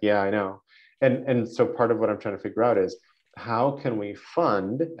laughing. It's like, yeah, I know. And so part of what I'm trying to figure out is how can we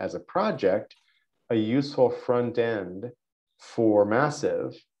fund as a project a useful front end for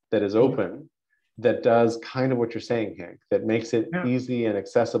Massive that is open, that does kind of what you're saying, Hank, that makes it easy and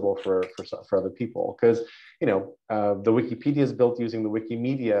accessible for other people. Because, you know, the Wikipedia is built using the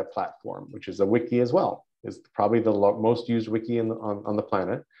Wikimedia platform, which is a wiki as well. It's probably the most used wiki on the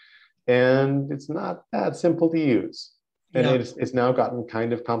planet. And it's not that simple to use. And it's now gotten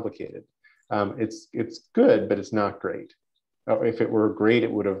kind of complicated. It's good, but it's not great. If it were great,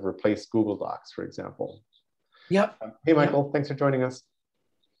 it would have replaced Google Docs, for example. Yep. Hey, Michael, thanks for joining us.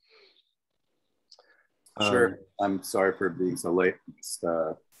 Sure. I'm sorry for being so late. Just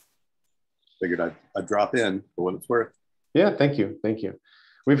figured I'd drop in for what it's worth. Yeah, thank you. Thank you.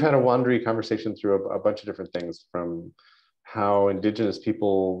 We've had a wandery conversation through a bunch of different things, from how indigenous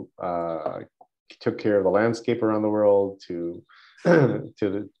people took care of the landscape around the world to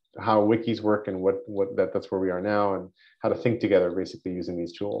how wikis work and that's where we are now, and how to think together basically using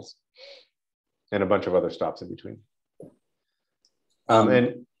these tools, and a bunch of other stops in between.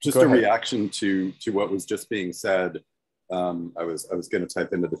 And just a reaction to what was just being said. I was going to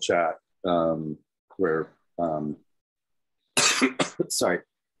type into the chat where sorry,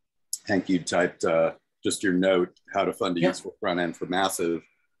 Hank, you typed just your note, how to fund a useful front end for Massive.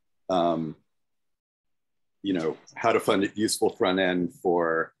 You know, how to fund a useful front end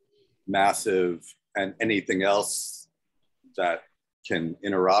for Massive and anything else that can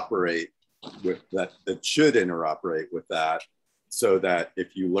interoperate with that should interoperate with that, so that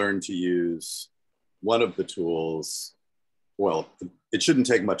if you learn to use one of the tools, well, it shouldn't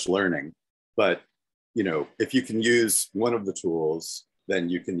take much learning, but you know, if you can use one of the tools, then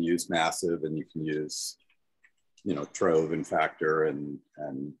you can use Massive, and you can use, you know, Trove and Factor and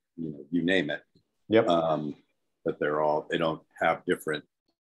you know, you name it. Yep. But they don't have different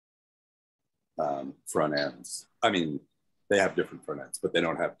front ends. I mean, they have different front ends, but they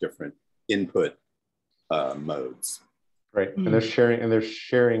don't have different input modes. Right. And they're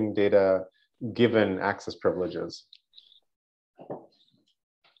sharing data given access privileges.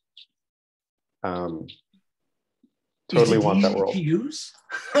 Totally want that world. To use?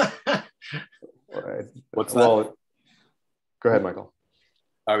 Right. What's well, that? Go ahead, Michael.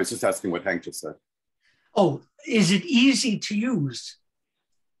 I was just asking what Hank just said. Oh, is it easy to use?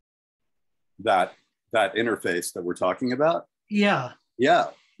 That interface that we're talking about? Yeah. Yeah.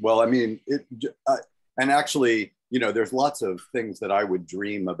 Well, I mean, and actually, you know, there's lots of things that I would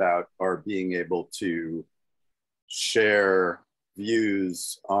dream about, are being able to share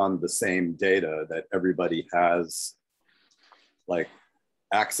views on the same data, that everybody has like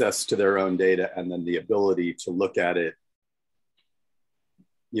access to their own data, and then the ability to look at it.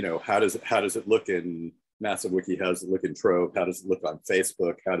 You know, how does it look in Massive Wiki? How does it look in Trove? How does it look on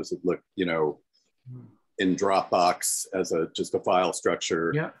Facebook? How does it look, you know, in Dropbox as just a file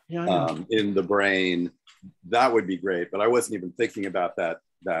structure? In the brain? That would be great. But I wasn't even thinking about that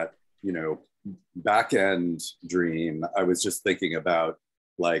you know, back end dream. I was just thinking about,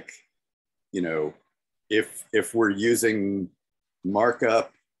 like, you know, if we're using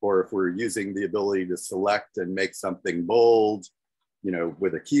markup, or if we're using the ability to select and make something bold, you know,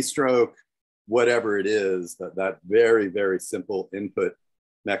 with a keystroke, whatever it is, that very, very simple input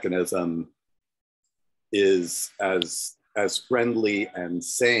mechanism is as friendly and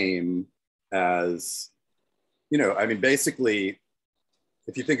same as, you know, I mean, basically,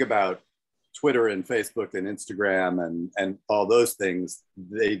 if you think about Twitter and Facebook and Instagram and all those things,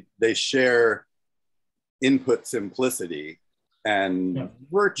 they share input simplicity and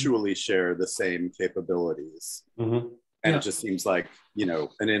virtually share the same capabilities. And it just seems like, you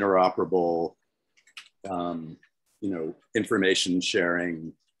know, an interoperable, you know, information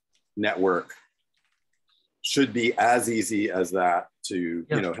sharing network should be as easy as that to,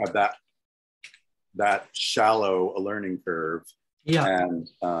 you know, have that shallow a learning curve.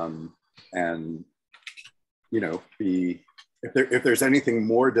 And you know, if there's anything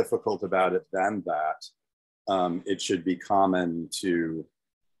more difficult about it than that, it should be common to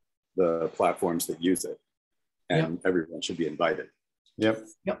the platforms that use it, and everyone should be invited. Yep.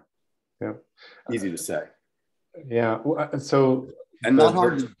 Easy to say. Yeah. So, and not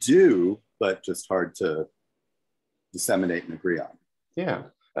hard to do, but just hard to disseminate and agree on. Yeah.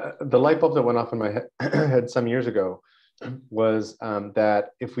 The light bulb that went off in my head some years ago was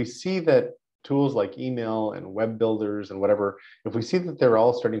that if we see that tools like email and web builders and whatever, if we see that they're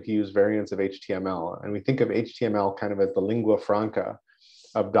all starting to use variants of HTML, and we think of HTML kind of as the lingua franca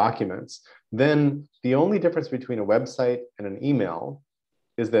of documents, Then the only difference between a website and an email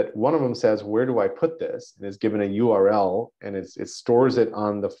is that one of them says, where do I put this? And is given a URL, and it stores it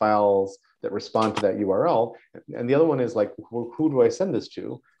on the files that respond to that URL. And the other one is like, who do I send this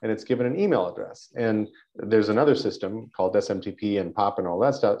to? And it's given an email address. And there's another system called SMTP and POP and all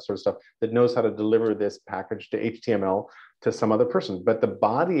that stuff, sort of stuff that knows how to deliver this package to HTML to some other person. But the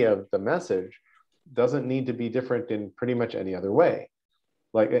body of the message doesn't need to be different in pretty much any other way.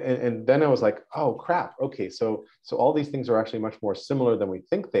 Like, and then I was like, oh crap, okay, so all these things are actually much more similar than we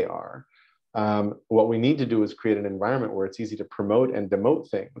think they are. What we need to do is create an environment where it's easy to promote and demote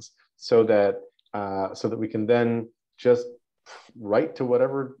things, so that we can then just write to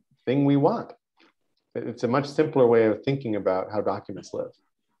whatever thing we want. It's a much simpler way of thinking about how documents live.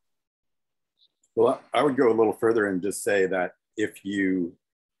 Well, I would go a little further and just say that if you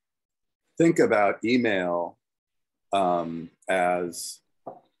think about email as,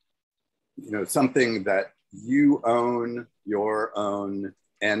 you know, something that you own your own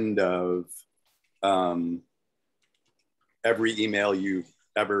end of every email you've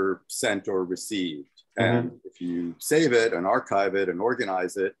ever sent or received. And if you save it and archive it and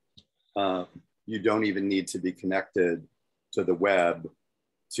organize it, you don't even need to be connected to the web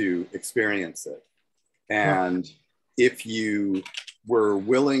to experience it. And if you were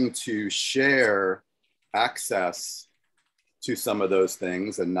willing to share access to some of those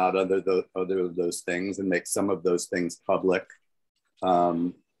things and not other of those things, and make some of those things public,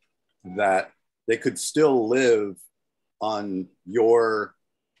 that they could still live on your,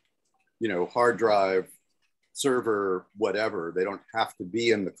 you know, hard drive, server, whatever. They don't have to be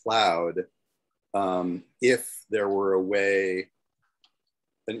in the cloud. If there were a way,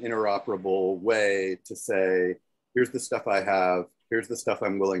 an interoperable way to say, here's the stuff I have, here's the stuff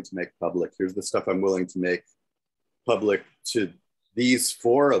I'm willing to make public, here's the stuff I'm willing to make public to these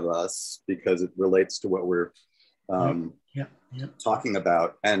four of us, because it relates to what we're talking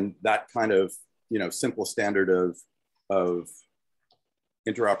about. And that kind of, you know, simple standard of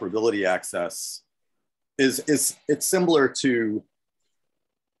interoperability access it's similar to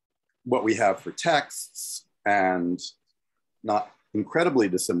what we have for texts, and not incredibly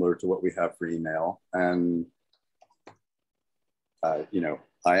dissimilar to what we have for email. And you know,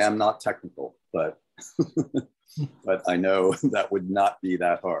 I am not technical, but but I know that would not be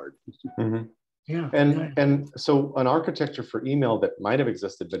that hard. Yeah. And so an architecture for email that might have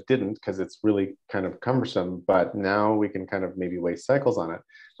existed but didn't, because it's really kind of cumbersome, but now we can kind of maybe waste cycles on it.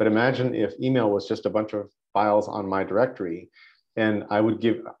 But imagine if email was just a bunch of files on my directory, and I would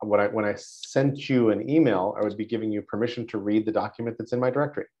give, when I sent you an email, I would be giving you permission to read the document that's in my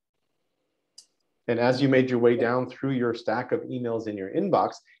directory. And as you made your way down through your stack of emails in your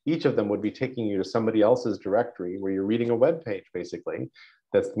inbox, each of them would be taking you to somebody else's directory where you're reading a web page, basically.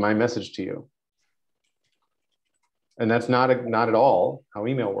 That's my message to you. And that's not at all how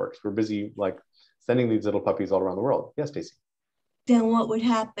email works. We're busy like sending these little puppies all around the world. Yes, Stacey. Then what would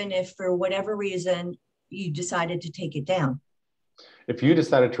happen if for whatever reason you decided to take it down? If you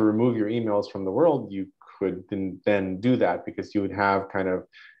decided to remove your emails from the world, you could then do that, because you would have kind of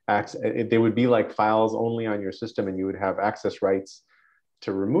access. They would be like files only on your system, and you would have access rights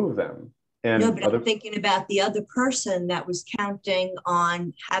to remove them. And no, but I'm thinking about the other person that was counting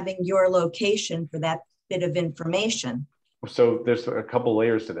on having your location for that bit of information. So there's a couple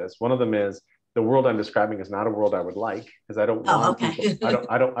layers to this. One of them is the world I'm describing is not a world I would like, because I don't want people,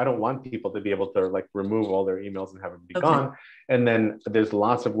 I don't want people to be able to like remove all their emails and have them be gone. And then there's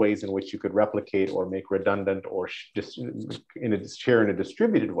lots of ways in which you could replicate or make redundant or just share in a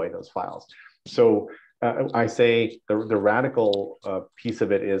distributed way those files. So I say the radical piece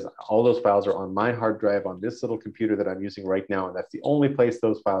of it is all those files are on my hard drive on this little computer that I'm using right now, and that's the only place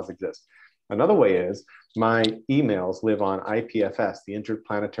those files exist. Another way is my emails live on IPFS, the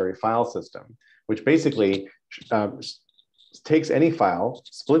Interplanetary File System, which basically takes any file,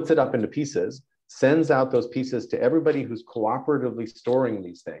 splits it up into pieces, sends out those pieces to everybody who's cooperatively storing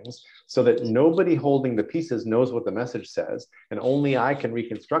these things, so that nobody holding the pieces knows what the message says, and only I can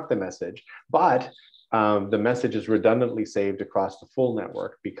reconstruct the message. But the message is redundantly saved across the full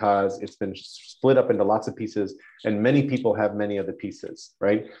network because it's been split up into lots of pieces, and many people have many of the pieces,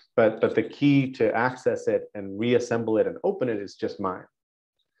 right? But the key to access it and reassemble it and open it is just mine,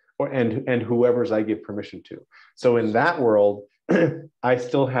 and whoever's I give permission to. So in that world, I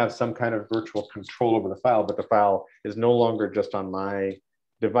still have some kind of virtual control over the file, but the file is no longer just on my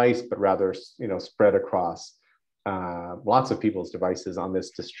device, but rather, you know, spread across lots of people's devices on this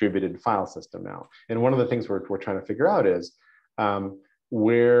distributed file system now. And one of the things we're trying to figure out is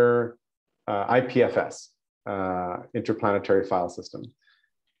where IPFS, Interplanetary File System,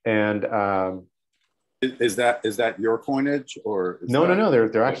 And is that your coinage, or no?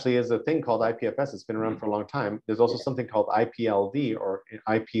 There actually is a thing called IPFS. It's been around for a long time. There's also something called IPLD, or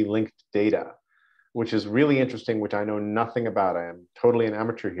IP linked data, which is really interesting, which I know nothing about. I am totally an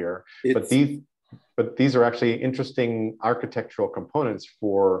amateur here, but these are actually interesting architectural components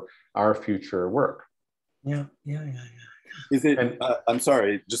for our future work. Yeah. Is it? I'm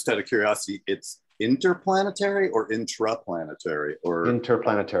sorry, just out of curiosity, it's interplanetary or intraplanetary or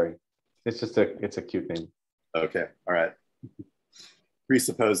interplanetary? It's just it's a cute name. Okay, all right.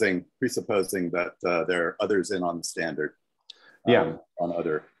 Presupposing that there are others in on the standard. On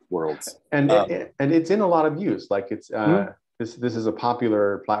other worlds, and it's in a lot of use. Like it's this is a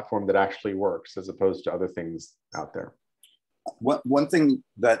popular platform that actually works, as opposed to other things out there. One thing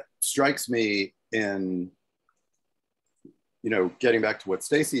that strikes me in, getting back to what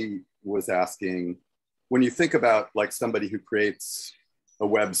Stacy was asking, when you think about like somebody who creates a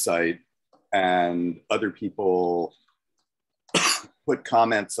website and other people put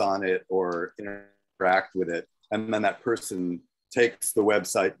comments on it or interact with it, and then that person takes the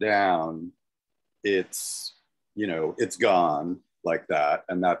website down, it's gone like that,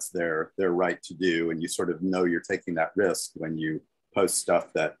 and that's their right to do. And you sort of know you're taking that risk when you post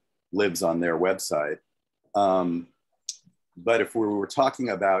stuff that lives on their website. But if we were talking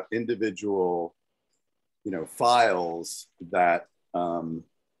about individual, files that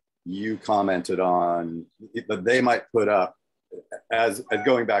you commented on, that they might put up, as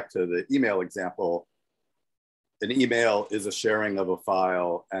going back to the email example, an email is a sharing of a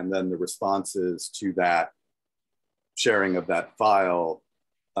file, and then the responses to that sharing of that file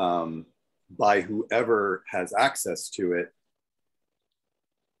by whoever has access to it.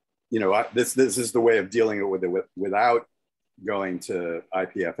 This is the way of dealing with it without going to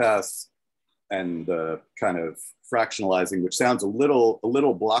IPFS and the kind of fractionalizing, which sounds a little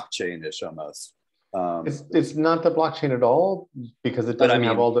blockchain-ish almost. It's not the blockchain at all, because it doesn't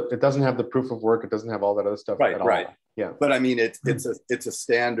have it doesn't have the proof of work. It doesn't have all that other stuff at all. Yeah. But I mean, it's a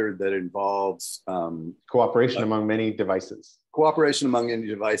standard that involves cooperation among many devices. Cooperation among many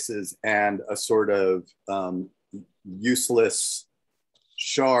devices, and a sort of useless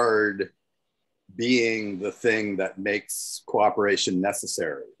shard being the thing that makes cooperation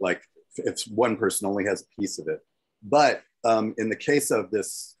necessary. Like if one person only has a piece of it. But in the case of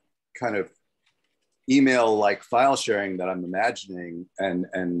this kind of email-like file sharing that I'm imagining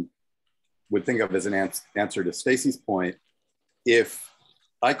and would think of as an answer to Stacy's point, if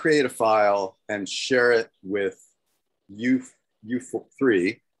I create a file and share it with you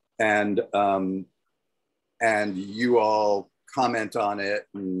three, and you all comment on it,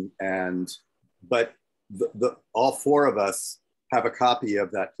 but all four of us have a copy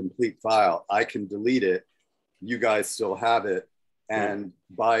of that complete file. I can delete it, you guys still have it. And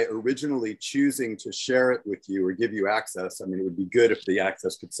by originally choosing to share it with you or give you access, I mean, it would be good if the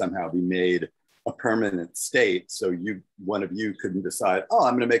access could somehow be made a permanent state. So one of you couldn't decide, oh,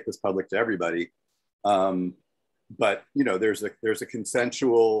 I'm going to make this public to everybody. But there's a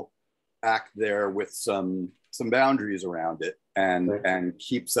consensual act there with some boundaries around it, and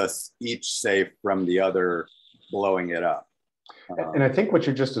keeps us each safe from the other blowing it up. And I think what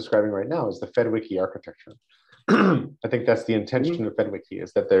you're just describing right now is the FedWiki architecture. I think that's the intention of FedWiki,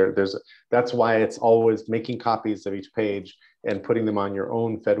 is that that's why it's always making copies of each page and putting them on your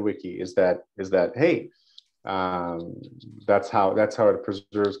own FedWiki, is that hey, that's how it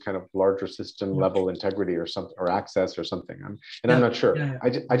preserves kind of larger system level integrity or something, or access or something. I'm not sure.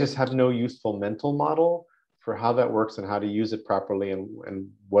 I just have no useful mental model for how that works and how to use it properly and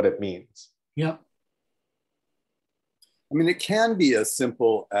what it means. Yeah. I mean, it can be as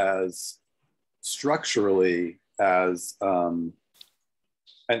simple as structurally as, and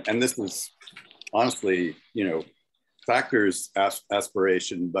this is honestly, Factor's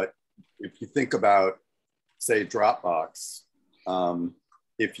aspiration, but if you think about, say, Dropbox,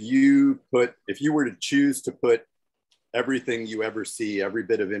 if you were to choose to put everything you ever see, every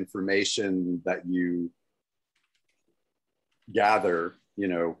bit of information that you gather,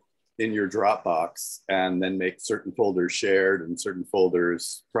 in your Dropbox, and then make certain folders shared and certain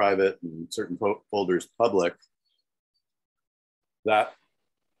folders private and certain folders public, that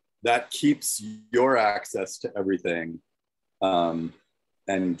keeps your access to everything,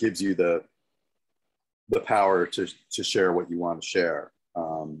 and gives you the power to share what you want to share,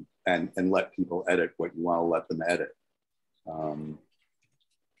 and let people edit what you want to let them edit.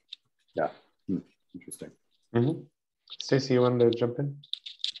 Interesting. Mm-hmm. Stacey, you wanted to jump in?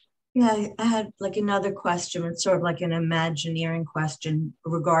 Yeah, I had like another question. It's sort of like an Imagineering question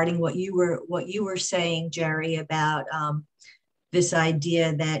regarding what you were saying, Jerry, about this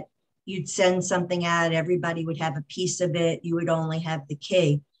idea that you'd send something out, everybody would have a piece of it, you would only have the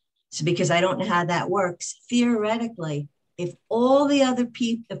key. So because I don't know how that works, theoretically, if all the other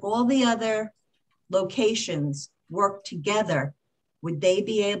people, if all the other locations work together, would they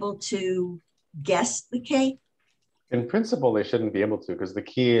be able to guess the key? In principle, they shouldn't be able to, because the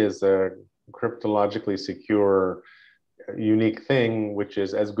key is a cryptologically secure, unique thing, which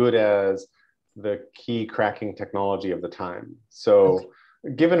is as good as the key cracking technology of the time. So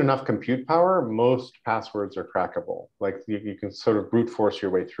given enough compute power, most passwords are crackable. Like you can sort of brute force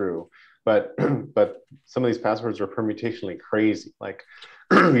your way through. But some of these passwords are permutationally crazy. Like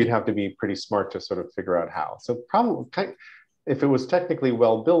you'd have to be pretty smart to sort of figure out how. So probably, if it was technically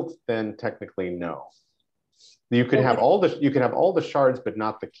well built, then technically no. You could have all the shards, but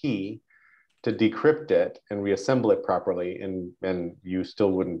not the key to decrypt it and reassemble it properly, and you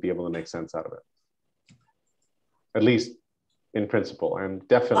still wouldn't be able to make sense out of it. At least in principle, and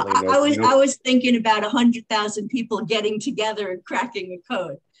definitely. I was thinking about 100,000 people getting together and cracking a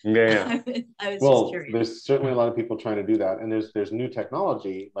code. Yeah. I was well, just curious. There's certainly a lot of people trying to do that, and there's new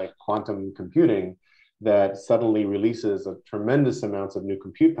technology like quantum computing that suddenly releases a tremendous amounts of new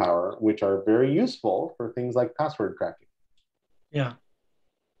compute power, which are very useful for things like password cracking. Yeah.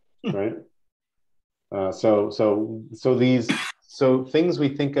 Right. So things we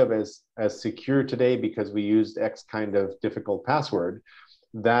think of as secure today because we used X kind of difficult password,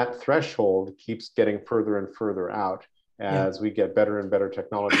 that threshold keeps getting further and further out as we get better and better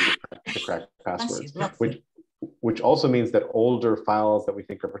technology to crack passwords, which also means that older files that we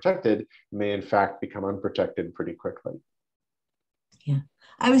think are protected may in fact become unprotected pretty quickly. Yeah,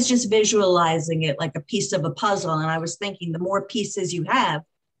 I was just visualizing it like a piece of a puzzle, and I was thinking the more pieces you have,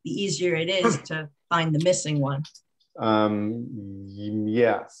 the easier it is to find the missing one.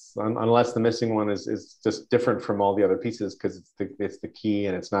 Yes, unless the missing one is just different from all the other pieces because it's the key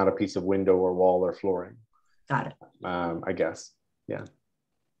and it's not a piece of window or wall or flooring. Got it. I guess, yeah.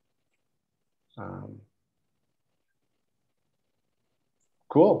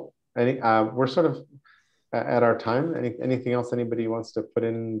 Cool. We're sort of at our time. Anything else anybody wants to put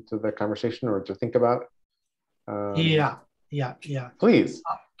into the conversation or to think about? Yeah. Please.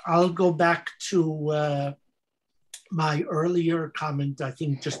 I'll go back to my earlier comment, I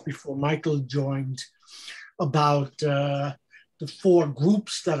think just before Michael joined, about the 4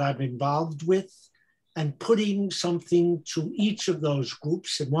 groups that I'm involved with and putting something to each of those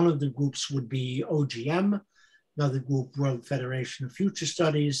groups. And one of the groups would be OGM, another group, World Federation of Future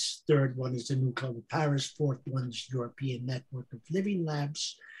Studies. Third one is the New Club of Paris. Fourth one is European Network of Living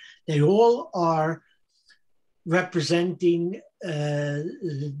Labs. They all are representing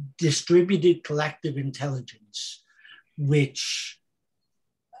distributed collective intelligence, which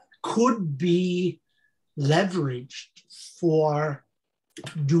could be leveraged for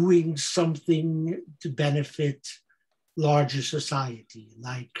doing something to benefit larger society,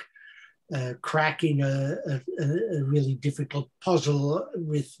 like cracking a really difficult puzzle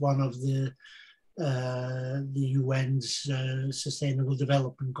with one of the UN's Sustainable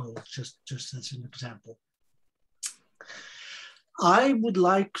Development Goals, just as an example. I would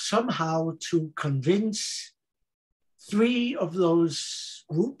like somehow to convince 3 of those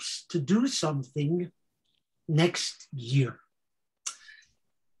groups to do something next year.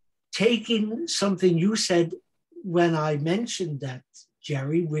 Taking something you said when I mentioned that,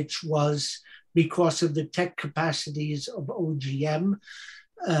 Jerry, which was because of the tech capacities of OGM,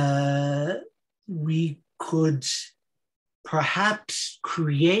 we could perhaps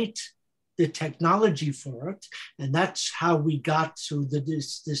create the technology for it. And that's how we got to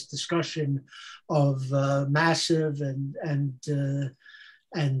this discussion of Massive and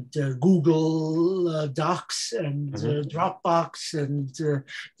Google Docs and Dropbox and a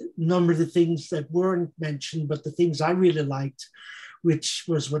number of the things that weren't mentioned, but the things I really liked, which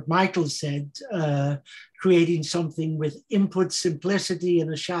was what Michael said, creating something with input simplicity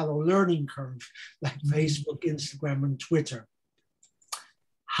and a shallow learning curve, like Facebook, Instagram, and Twitter.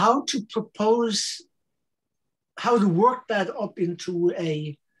 How to work that up into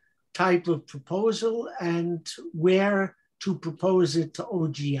a type of proposal and where to propose it to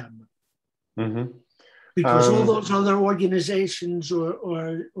OGM. Because all those other organizations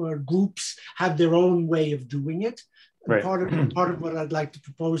or groups have their own way of doing it. Right. Part of what I'd like to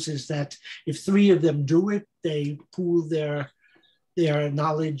propose is that if 3 of them do it, they pool their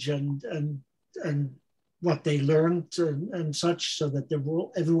knowledge and what they learned and such, so that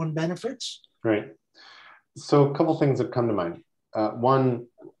everyone benefits. Right. So a couple things that come to mind. One,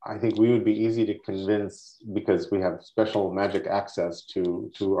 I think we would be easy to convince because we have special magic access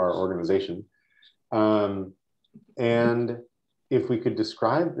to our organization. And if we could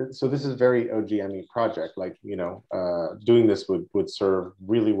describe, so this is a very OGME project, like, doing this would serve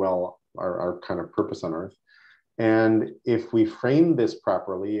really well our kind of purpose on Earth. And if we frame this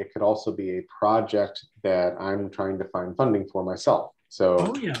properly, it could also be a project that I'm trying to find funding for myself.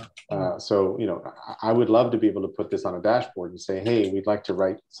 So, I would love to be able to put this on a dashboard and say, hey, we'd like to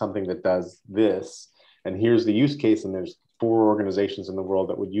write something that does this. And here's the use case. And there's 4 organizations in the world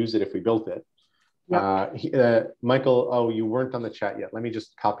that would use it if we built it. Yep. Michael, oh, you weren't on the chat yet. Let me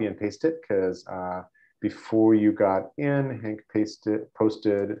just copy and paste it, because before you got in, Hank posted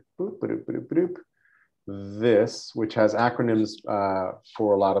boop, boop, boop, boop, this, which has acronyms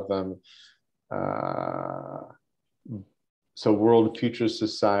for a lot of them. So World Future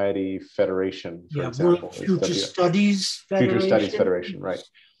Society Federation, for example. World Future Studies Federation. Future Studies Federation, right.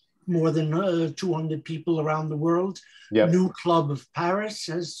 More than 200 people around the world. Yep. New Club of Paris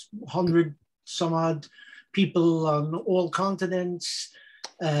has 100 some odd people on all continents.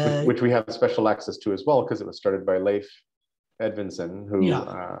 Which we have special access to as well, because it was started by Leif Edvinsson, who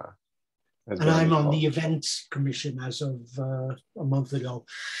and I'm on the events commission as of a month ago.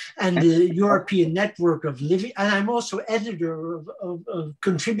 And the European Network of Living, and I'm also editor of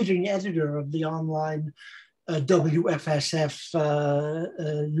contributing editor of the online WFSF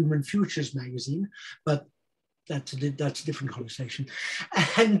Human Futures magazine, but that's a different conversation.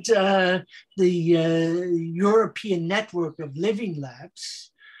 And the European Network of Living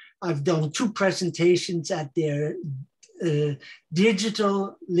Labs, I've done 2 presentations at their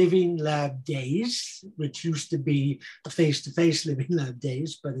digital living lab days, which used to be a face-to-face living lab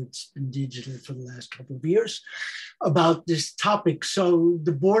days, but it's been digital for the last couple of years, about this topic. So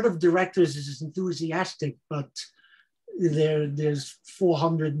the board of directors is enthusiastic, but there's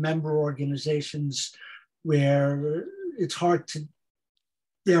 400 member organizations where it's hard to,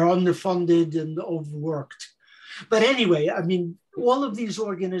 they're underfunded and overworked. But anyway, I mean, all of these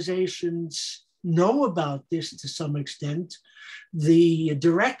organizations know about this to some extent. The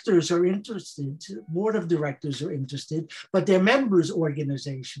directors are interested, board of directors are interested, but their members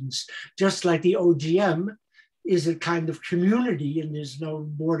organizations, just like the OGM, is a kind of community and there's no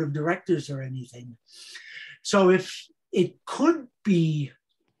board of directors or anything. So if it could be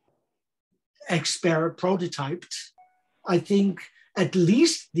prototyped, I think at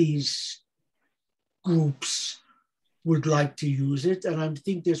least these groups would like to use it, and I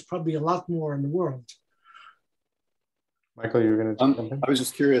think there's probably a lot more in the world. Michael, you're going to jump in? I was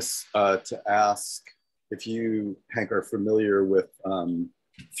just curious to ask if you, Hank, are familiar with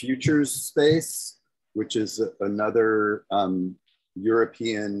Futures Space, which is another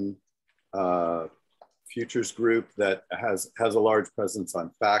European futures group that has a large presence on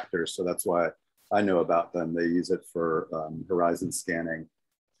factors. So that's why I know about them. They use it for horizon scanning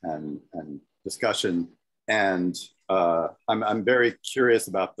and discussion. And I'm very curious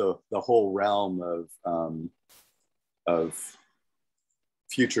about the whole realm of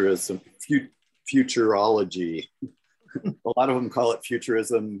futurism, futurology. A lot of them call it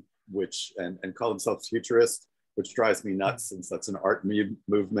futurism, and call themselves futurists, which drives me nuts since that's an art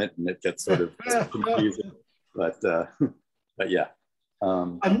movement and it gets sort of confusing. But yeah.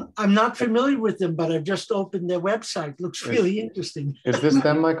 I'm not familiar with them, but I've just opened their website. Looks really interesting. Is this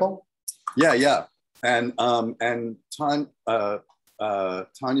them, Michael? Yeah. And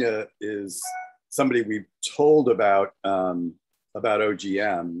Tanya is somebody we've told about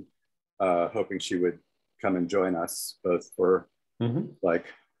OGM, hoping she would come and join us, both for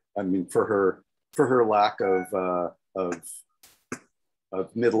for her lack of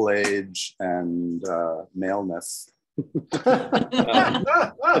middle age and maleness, if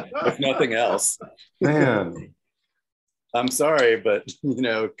nothing else. Man, I'm sorry, but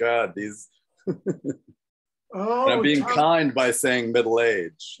God, these. I'm being kind by saying middle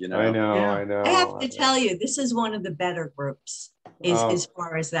age. I know. I have to tell you, this is one of the better groups, as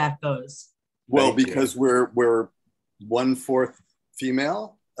far as that goes. Well, because we're 1/4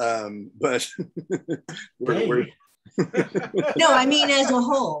 female, but we're No, I mean as a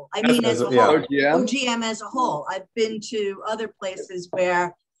whole. OGM as a whole. I've been to other places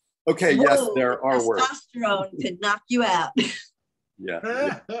where yes, there are words. Testosterone could knock you out.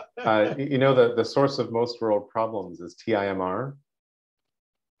 Yeah. The source of most world problems is TIMR.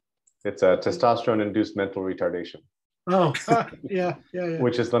 It's a testosterone-induced mental retardation. Oh, yeah.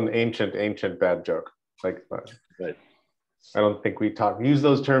 Which is an ancient bad joke. Like, right. I don't think we use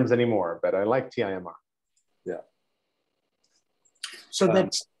those terms anymore, but I like TIMR. Yeah. So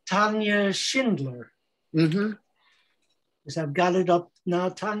that's Tanya Schindler. Mm-hmm. Because I've got it up now.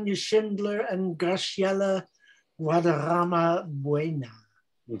 Tanya Schindler and Graciela Guadarrama Buena.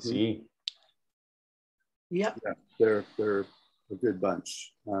 See. Yeah. They're a good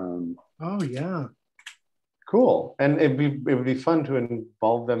bunch. Oh yeah. Cool. And it would be fun to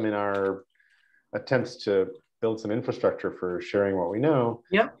involve them in our attempts to build some infrastructure for sharing what we know.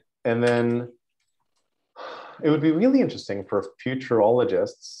 Yep. And then it would be really interesting for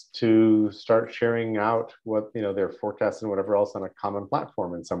futurologists to start sharing out what, their forecasts and whatever else on a common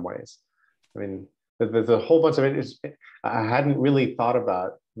platform in some ways. I mean, there's a whole bunch of it. I hadn't really thought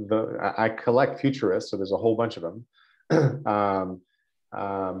about I collect futurists, so there's a whole bunch of them.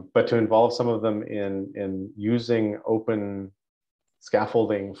 But to involve some of them in using open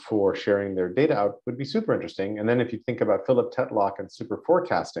scaffolding for sharing their data out would be super interesting. And then if you think about Philip Tetlock and super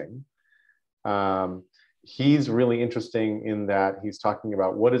forecasting, he's really interesting in that he's talking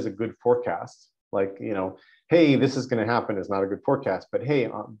about what is a good forecast. Like, hey, this is going to happen is not a good forecast, but hey,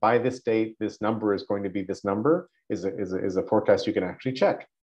 by this date, this number is going to be this number is a forecast you can actually check.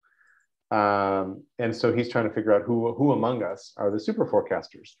 And so he's trying to figure out who among us are the super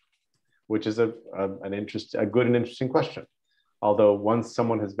forecasters, which is a good and interesting question. Although once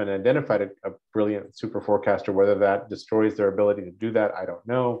someone has been identified a brilliant super forecaster, whether that destroys their ability to do that, I don't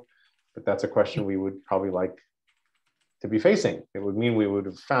know. But that's a question we would probably like to be facing. It would mean we would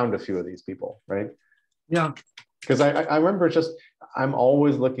have found a few of these people, right? Yeah. Because I remember I'm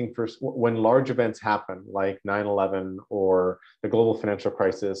always looking for, when large events happen, like 9/11 or the global financial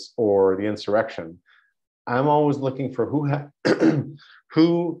crisis or the insurrection, I'm always looking for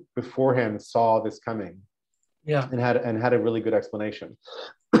who beforehand saw this coming. Yeah. And had a really good explanation.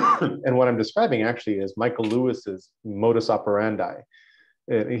 And what I'm describing actually is Michael Lewis's modus operandi.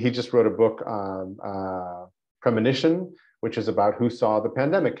 He just wrote a book on Premonition, which is about who saw the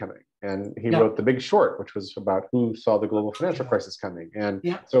pandemic coming. And he wrote The Big Short, which was about who saw the global financial crisis coming. And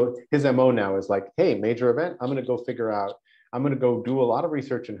so his MO now is like, hey, major event, I'm going to go do a lot of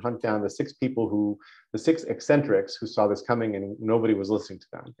research and hunt down the six eccentrics who saw this coming and nobody was listening to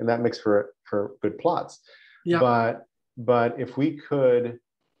them. And that makes for good plots. Yeah. But if we could,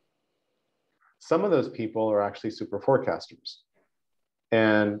 some of those people are actually super forecasters,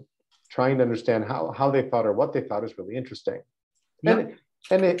 and trying to understand how they thought or what they thought is really interesting. Yeah.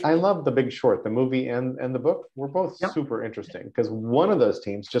 I love The Big Short, the movie and the book were both super interesting, because one of those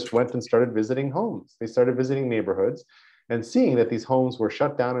teams just went and started visiting homes. They started visiting neighborhoods and seeing that these homes were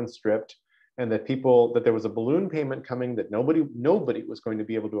shut down and stripped, and that there was a balloon payment coming that nobody was going to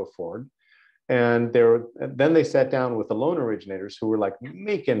be able to afford. And then they sat down with the loan originators who were like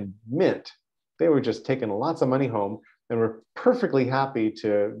making mint. They were just taking lots of money home and were perfectly happy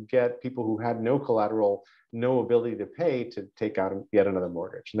to get people who had no collateral, no ability to pay, to take out yet another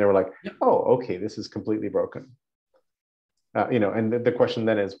mortgage. And they were like, oh, okay, this is completely broken. And the question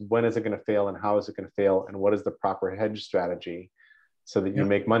then is, when is it going to fail and how is it going to fail? And what is the proper hedge strategy so that you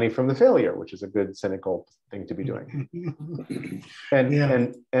make money from the failure, which is a good cynical thing to be doing. And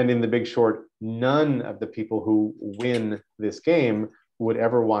in The Big Short, none of the people who win this game would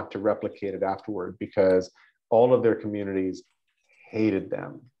ever want to replicate it afterward, because all of their communities hated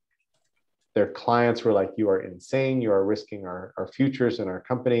them. Their clients were like, you are insane. You are risking our futures in our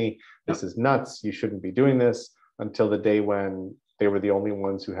company. This is nuts. You shouldn't be doing this, until the day when they were the only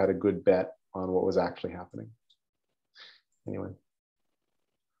ones who had a good bet on what was actually happening. Anyway.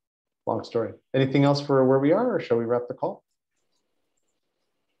 Long story. Anything else for where we are, or shall we wrap the call?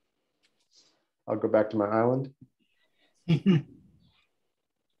 I'll go back to my island.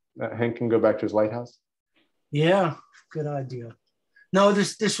 Hank can go back to his lighthouse. Yeah, good idea. No,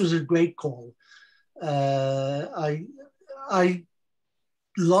 this was a great call. I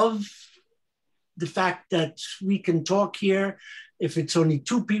love the fact that we can talk here. If it's only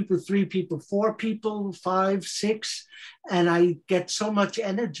 2 people, 3 people, 4 people, 5, 6, and I get so much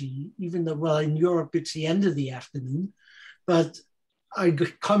energy, even though, well, in Europe, it's the end of the afternoon, but I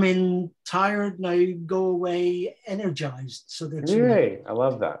come in tired and I go away energized. So that's yay! I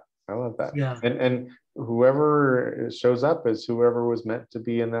love that. I love that. Yeah. And whoever shows up is whoever was meant to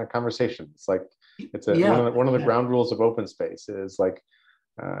be in that conversation. It's like, it's one of the ground rules of open space is like,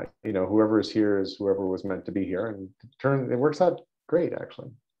 whoever is here is whoever was meant to be here, and it works out great,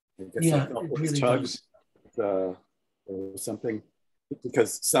 actually. Yeah, it really does. There was something,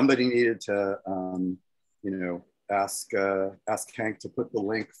 because somebody needed to, ask Hank to put the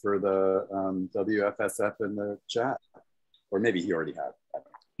link for the WFSF in the chat, or maybe he already had.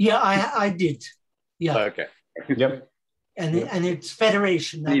 Yeah, I did. Yeah. Okay. Yep. And it's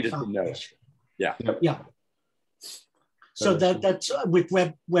Federation. That needed to know. Yeah. Yep. Yeah. So that's with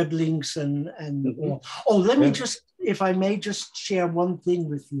web links and all. Oh, let me just, if I may, just share one thing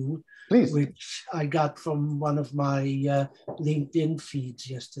with you. Please. Which I got from one of my LinkedIn feeds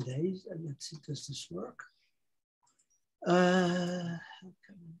yesterday. And let's see, does this work? How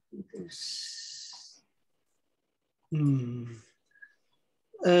can I do this? Can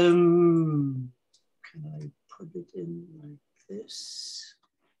I put it in like this?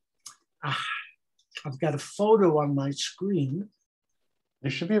 I've got a photo on my screen. You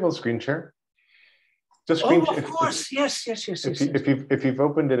should be able to screen share. Just screen of course. Yes. If you've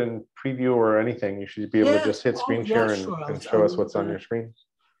opened it in preview or anything, you should be able to just hit screen share and show us what's on your screen.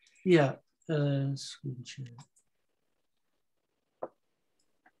 Yeah, screen share.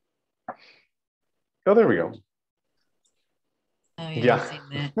 Oh, there we go. Oh, yeah. I've seen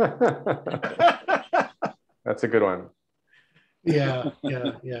that. That's a good one. Yeah.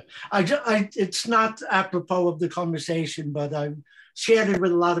 It's not apropos of the conversation, but I shared it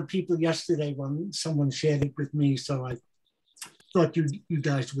with a lot of people yesterday when someone shared it with me. So I thought you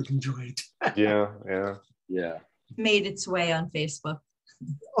guys would enjoy it. Yeah. Made its way on Facebook.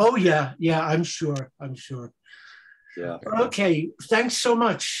 Oh yeah, I'm sure. Yeah. Okay, thanks so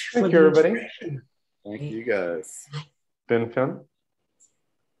much. Thank you, everybody. Thank you guys. Been fun.